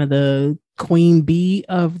was kind of the queen bee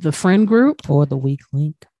of the friend group. Or the weak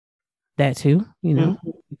link. That too, you know,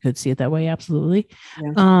 you could see it that way. Absolutely.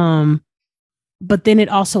 Yeah. But then it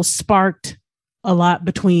also sparked a lot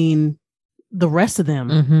between the rest of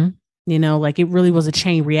them. You know, like it really was a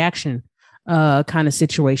chain reaction kind of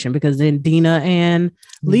situation, because then Dina and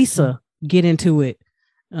Lisa get into it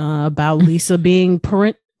about Lisa being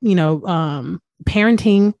parenting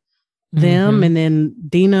them, and then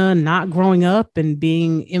Dina not growing up and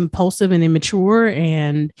being impulsive and immature,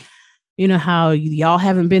 and you know, how y'all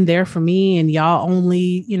haven't been there for me and y'all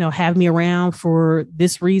only, you know, have me around for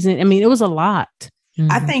this reason. I mean, it was a lot.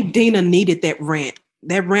 I think Dina needed that rant.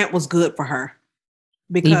 That rant was good for her.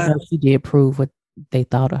 Because she did prove what they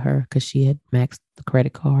thought of her, because she had maxed the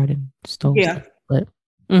credit card and stole stuff. But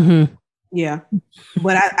yeah.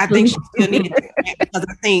 But I think she still needed that rant, because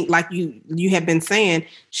I think, like you have been saying,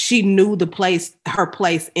 she knew her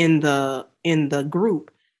place in the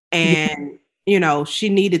group. And you know, she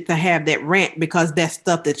needed to have that rant, because that's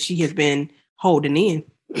stuff that she has been holding in.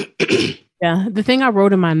 Yeah. The thing I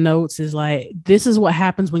wrote in my notes is like, this is what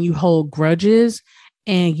happens when you hold grudges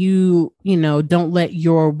and you know, don't let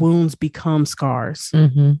your wounds become scars.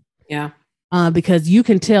 Yeah. Because you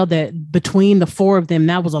can tell that between the four of them,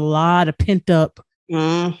 that was a lot of pent up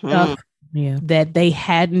stuff that they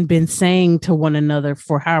hadn't been saying to one another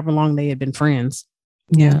for however long they had been friends.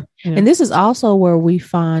 Yeah. And this is also where we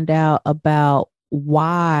find out about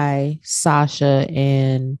why Sasha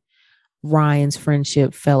and Ryan's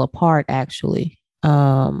friendship fell apart, actually.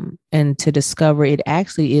 And to discover it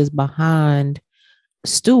actually is behind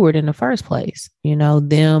Stewart in the first place. You know,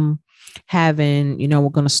 them having, you know, we're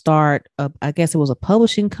going to start, I guess it was a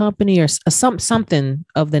publishing company or something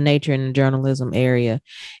of the nature in the journalism area.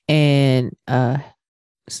 And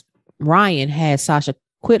Ryan had Sasha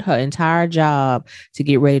quit her entire job to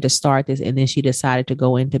get ready to start this, and then she decided to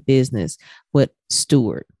go into business with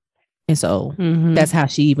Stewart. And so that's how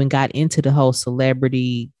she even got into the whole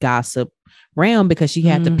celebrity gossip realm, because she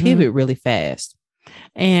had to pivot really fast.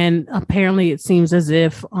 And apparently it seems as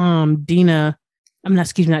if Lisa,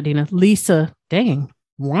 dang,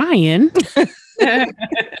 Ryan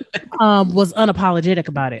was unapologetic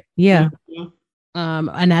about it. Yeah.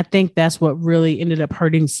 And I think that's what really ended up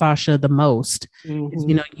hurting Sasha the most. Is,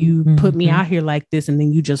 you know, you put me out here like this, and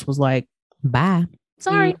then you just was like, bye.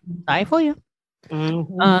 Sorry. Sorry for you.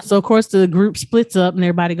 So of course the group splits up and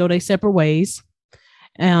everybody go their separate ways.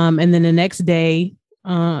 And then the next day,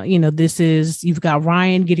 you know, you've got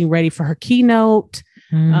Ryan getting ready for her keynote.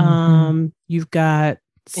 You've got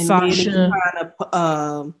Sasha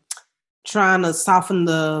trying to soften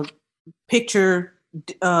the picture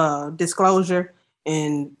disclosure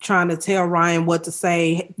and trying to tell Ryan what to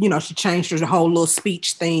say. You know, she changed her whole little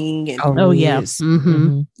speech thing.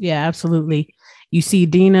 And yeah, absolutely. You see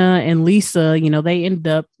Dina and Lisa, you know, they ended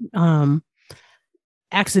up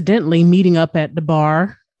accidentally meeting up at the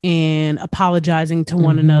bar and apologizing to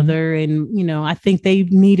one another. And, you know, I think they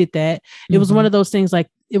needed that. It was one of those things, like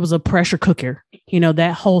it was a pressure cooker. You know,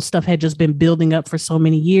 that whole stuff had just been building up for so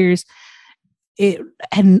many years. it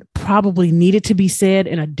had probably needed to be said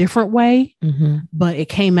in a different way, but it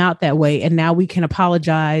came out that way. And now we can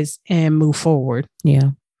apologize and move forward. Yeah.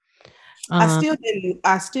 I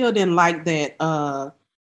still didn't like that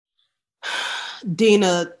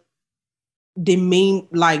Dina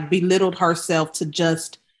belittled herself to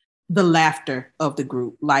just the laughter of the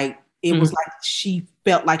group. Like it was like she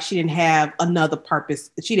felt like she didn't have another purpose.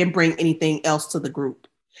 She didn't bring anything else to the group.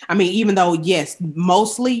 I mean, even though,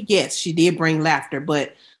 mostly, she did bring laughter,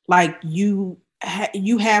 but like you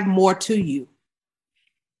have more to you.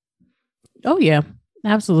 Oh, yeah,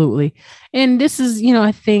 absolutely. And this is,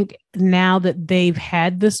 I think now that they've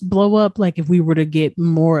had this blow up, like if we were to get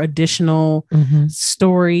more additional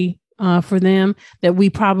story for them, that we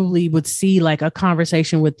probably would see like a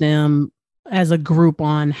conversation with them as a group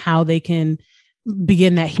on how they can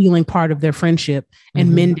begin that healing part of their friendship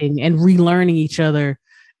and mending and relearning each other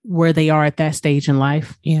where they are at that stage in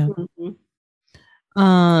life. Yeah.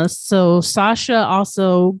 So Sasha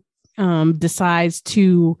also decides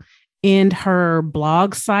to end her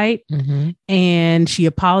blog site and she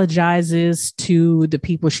apologizes to the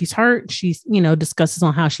people she's hurt. She's, discusses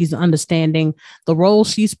on how she's understanding the role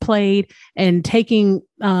she's played and taking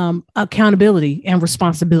accountability and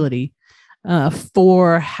responsibility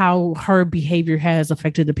for how her behavior has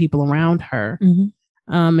affected the people around her.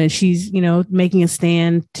 And she's, making a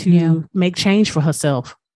stand to make change for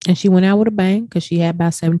herself. And she went out with a bang because she had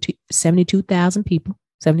about 72,000 people,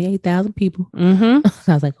 78,000 people. I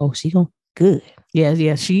was like, oh, she going good.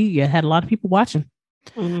 Yeah. She had a lot of people watching.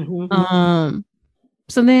 So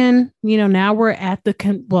then, now we're at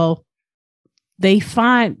they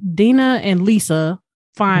find Dina and Lisa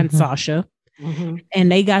find Sasha.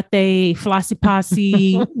 And they got their flossy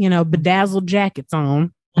posse, bedazzled jackets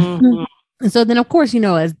on. And so then, of course,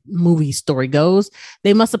 as movie story goes,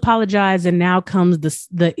 they must apologize. And now comes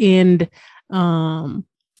the end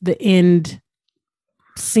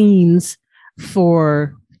scenes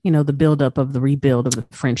for, the buildup of the rebuild of the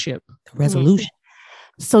friendship. The resolution.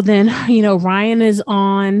 So then, Ryan is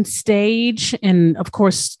on stage. And of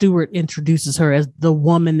course, Stewart introduces her as the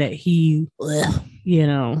woman that he,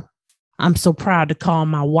 I'm so proud to call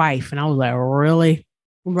my wife. And I was like, really?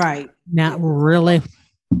 Right. Not really.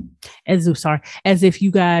 As if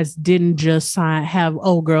you guys didn't just have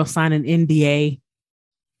old girl sign an NDA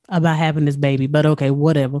about having this baby, but okay,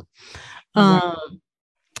 whatever. Right.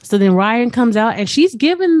 So then Ryan comes out and she's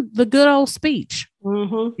giving the good old speech.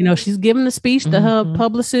 She's giving the speech to her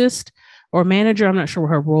publicist or manager. I'm not sure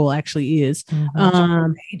what her role actually is.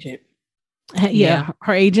 Agent. Yeah,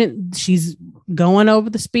 her agent. She's going over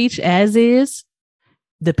the speech as is.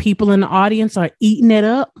 The people in the audience are eating it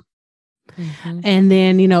up. And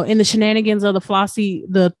then, in the shenanigans of the Flossie,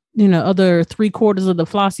 other 3/4 of the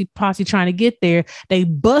Flossie posse trying to get there, they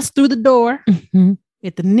bust through the door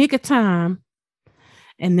at the nick of time.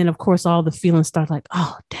 And then, of course, all the feelings start like,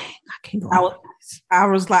 oh, dang, I can't go. I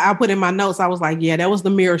was like, I put in my notes, I was like, yeah, that was the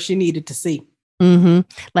mirror she needed to see.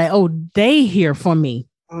 Like, oh, they here for me.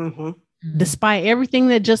 Despite everything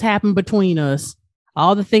that just happened between us,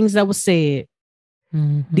 all the things that was said.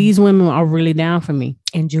 These women are really down for me.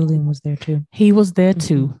 And Julian was there too. He was there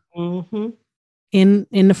too. In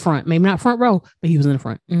the front, maybe not front row, but he was in the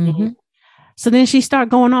front. So then she started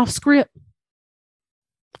going off script.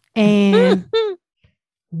 And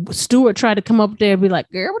Stewart tried to come up there and be like,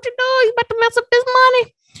 girl, what you doing? You about to mess up this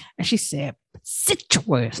money? And she said, sit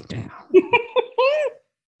your ass down.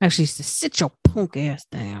 Actually, she said, sit your punk ass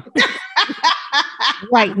down.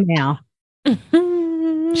 Right now. I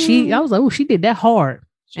was like, oh, she did that hard.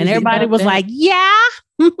 And everybody was like, yeah.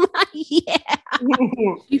 Yeah.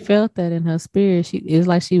 She felt that in her spirit. It was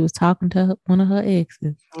like she was talking to one of her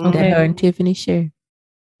exes that her and Tiffany share.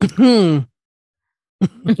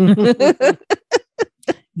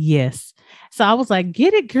 Yes. So I was like,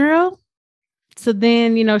 get it, girl. So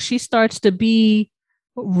then, she starts to be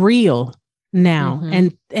real now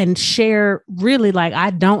and share really like, I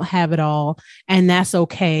don't have it all and that's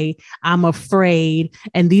okay. I'm afraid.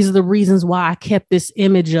 And these are the reasons why I kept this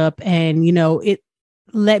image up. And, it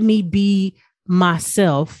let me be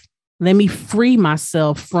myself. Let me free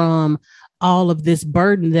myself from all of this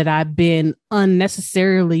burden that I've been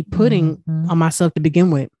unnecessarily putting on myself to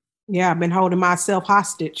begin with. Yeah, I've been holding myself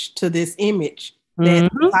hostage to this image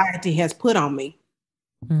that society has put on me.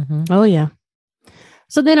 Oh, yeah.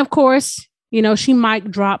 So then, of course, she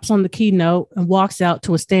mic drops on the keynote and walks out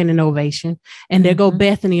to a standing ovation. And there go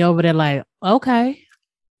Bethany over there like, okay.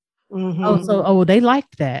 They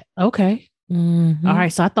liked that. Okay. All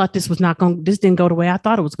right. So I thought this didn't go the way I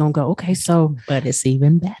thought it was going to go. Okay. So, but it's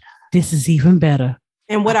even better. This is even better.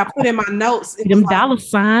 And what I put in my notes, them dollar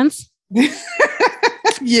signs.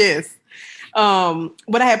 Yes.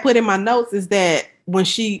 What I had put in my notes is that when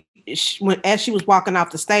as she was walking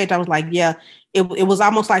off the stage, I was like, yeah, it was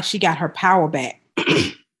almost like she got her power back.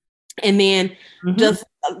 And then just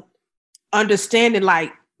understanding,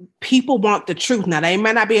 like, people want the truth. Now, they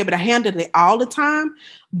may not be able to handle it all the time,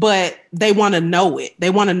 but they want to know it. They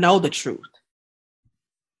want to know the truth.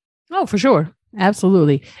 Oh, for sure.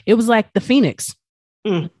 Absolutely. It was like the Phoenix,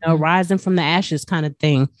 rising from the ashes kind of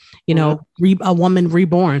thing, a woman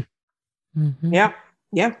reborn. Mm-hmm. Yeah.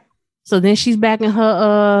 Yeah. So then she's back in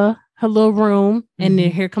her little room, and then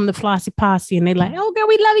here come the Flossie posse, and they like, "Oh, girl,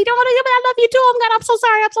 we love you. I love you too. Oh God, I'm so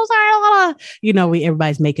sorry. I'm so sorry."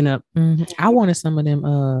 Everybody's making up. Mm-hmm. I wanted some of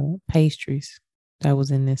them pastries that was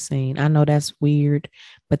in this scene. I know that's weird,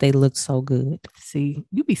 but they look so good. See,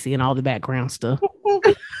 you be seeing all the background stuff.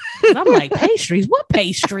 I'm like, pastries? What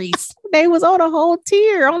pastries? They was on a whole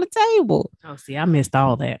tier on the table. Oh, see, I missed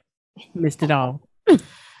all that. Missed it all.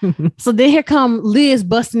 So then here come Liz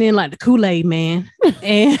busting in like the Kool-Aid man.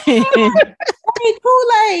 And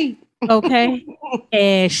Kool-Aid. Okay.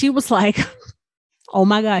 And she was like, oh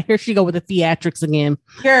my God, here she go with the theatrics again.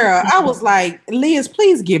 Girl, I was like, Liz,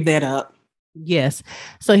 please give that up. Yes.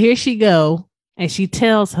 So here she go. And she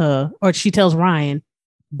tells Ryan,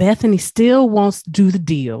 Bethany still wants to do the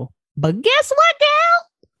deal. But guess what, gal?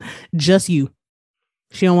 Just you.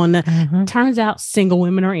 She don't want to. Turns out single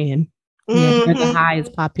women are in. Yeah, they're the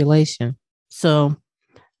highest population. So,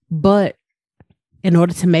 but in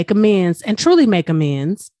order to make amends and truly make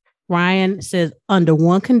amends, Ryan says under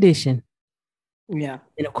one condition. Yeah.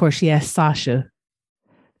 And of course, she asked Sasha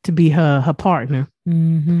to be her partner.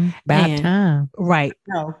 About time. Right.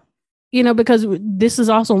 No. Because this is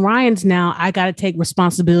also Ryan's now. I got to take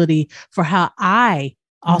responsibility for how I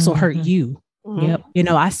also hurt you. Yep.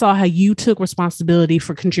 I saw how you took responsibility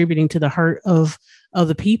for contributing to the hurt of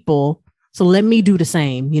the people. So let me do the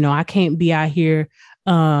same. I can't be out here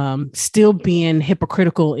still being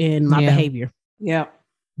hypocritical in my behavior. Yeah.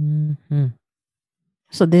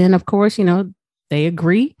 So then, of course, they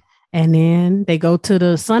agree. And then they go to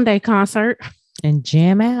the Sunday concert. And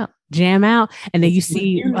jam out. And then you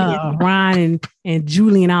see Ryan and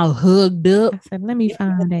Julian all hugged up. I said, let me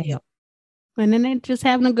find out. And then they're just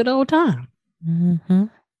having a good old time. Yeah.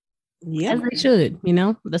 As they should,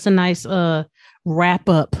 That's a nice wrap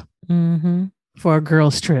up for a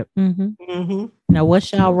girl's trip. Now,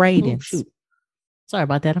 what's y'all ratings? Shoot. Sorry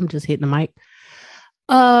about that. I'm just hitting the mic.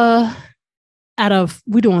 Out of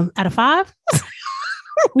 5?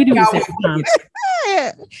 We do this every time.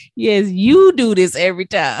 Yes, you do this every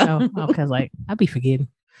time. Okay, like I be forgetting.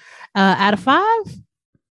 Out of 5,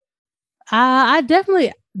 I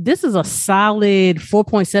definitely, this is a solid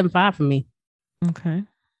 4.75 for me. Okay,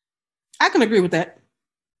 I can agree with that.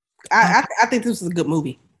 I think this is a good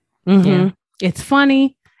movie. Yeah, it's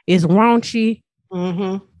funny. It's raunchy.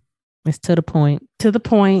 It's to the point.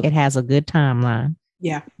 It has a good timeline.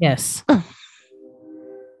 Yeah. Yes.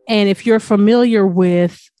 And if you're familiar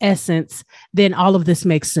with Essence, then all of this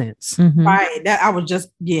makes sense. Right. I was just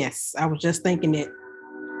thinking it.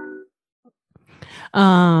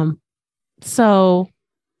 So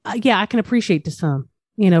I can appreciate the sum,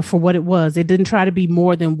 for what it was. It didn't try to be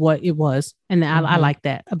more than what it was. And I like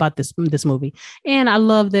that about this movie. And I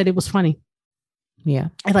love that it was funny. Yeah.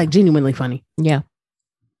 I like genuinely funny. Yeah.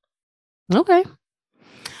 Okay.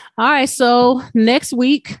 All right. So next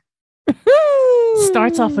week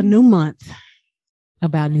starts off a new month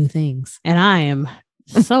about new things. And I am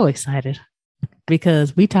so excited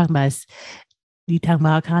because you talking about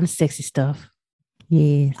all kind of sexy stuff.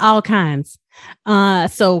 Yes. All kinds.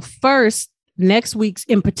 So first, next week's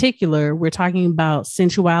in particular, we're talking about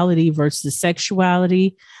sensuality versus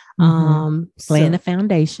sexuality. Laying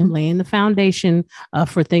the foundation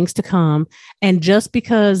for things to come. And just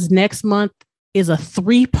because next month is a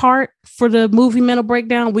 3-part for the movie Mental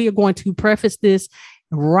Breakdown, we are going to preface this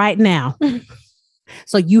right now.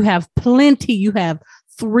 So you have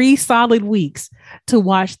 3 solid weeks to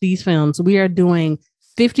watch these films. We are doing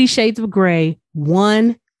 50 Shades of Grey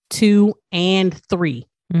 1, 2, and 3.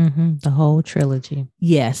 The whole trilogy.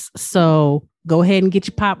 Yes. So go ahead and get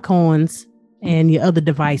your popcorns and your other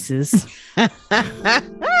devices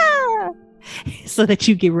so that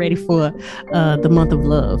you get ready for the month of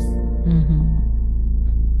love.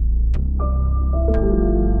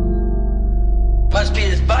 Must be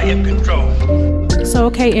this volume control. So,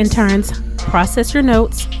 okay, interns, process your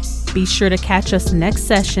notes. Be sure to catch us next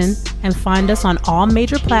session and find us on all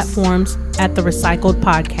major platforms at The Recycled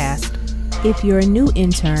Podcast. If you're a new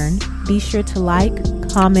intern, be sure to like,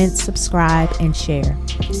 comment, subscribe, and share.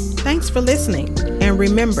 Thanks for listening. And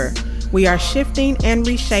remember, We are shifting and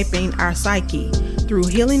reshaping our psyche through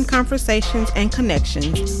healing conversations and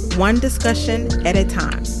connections, one discussion at a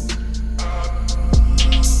time.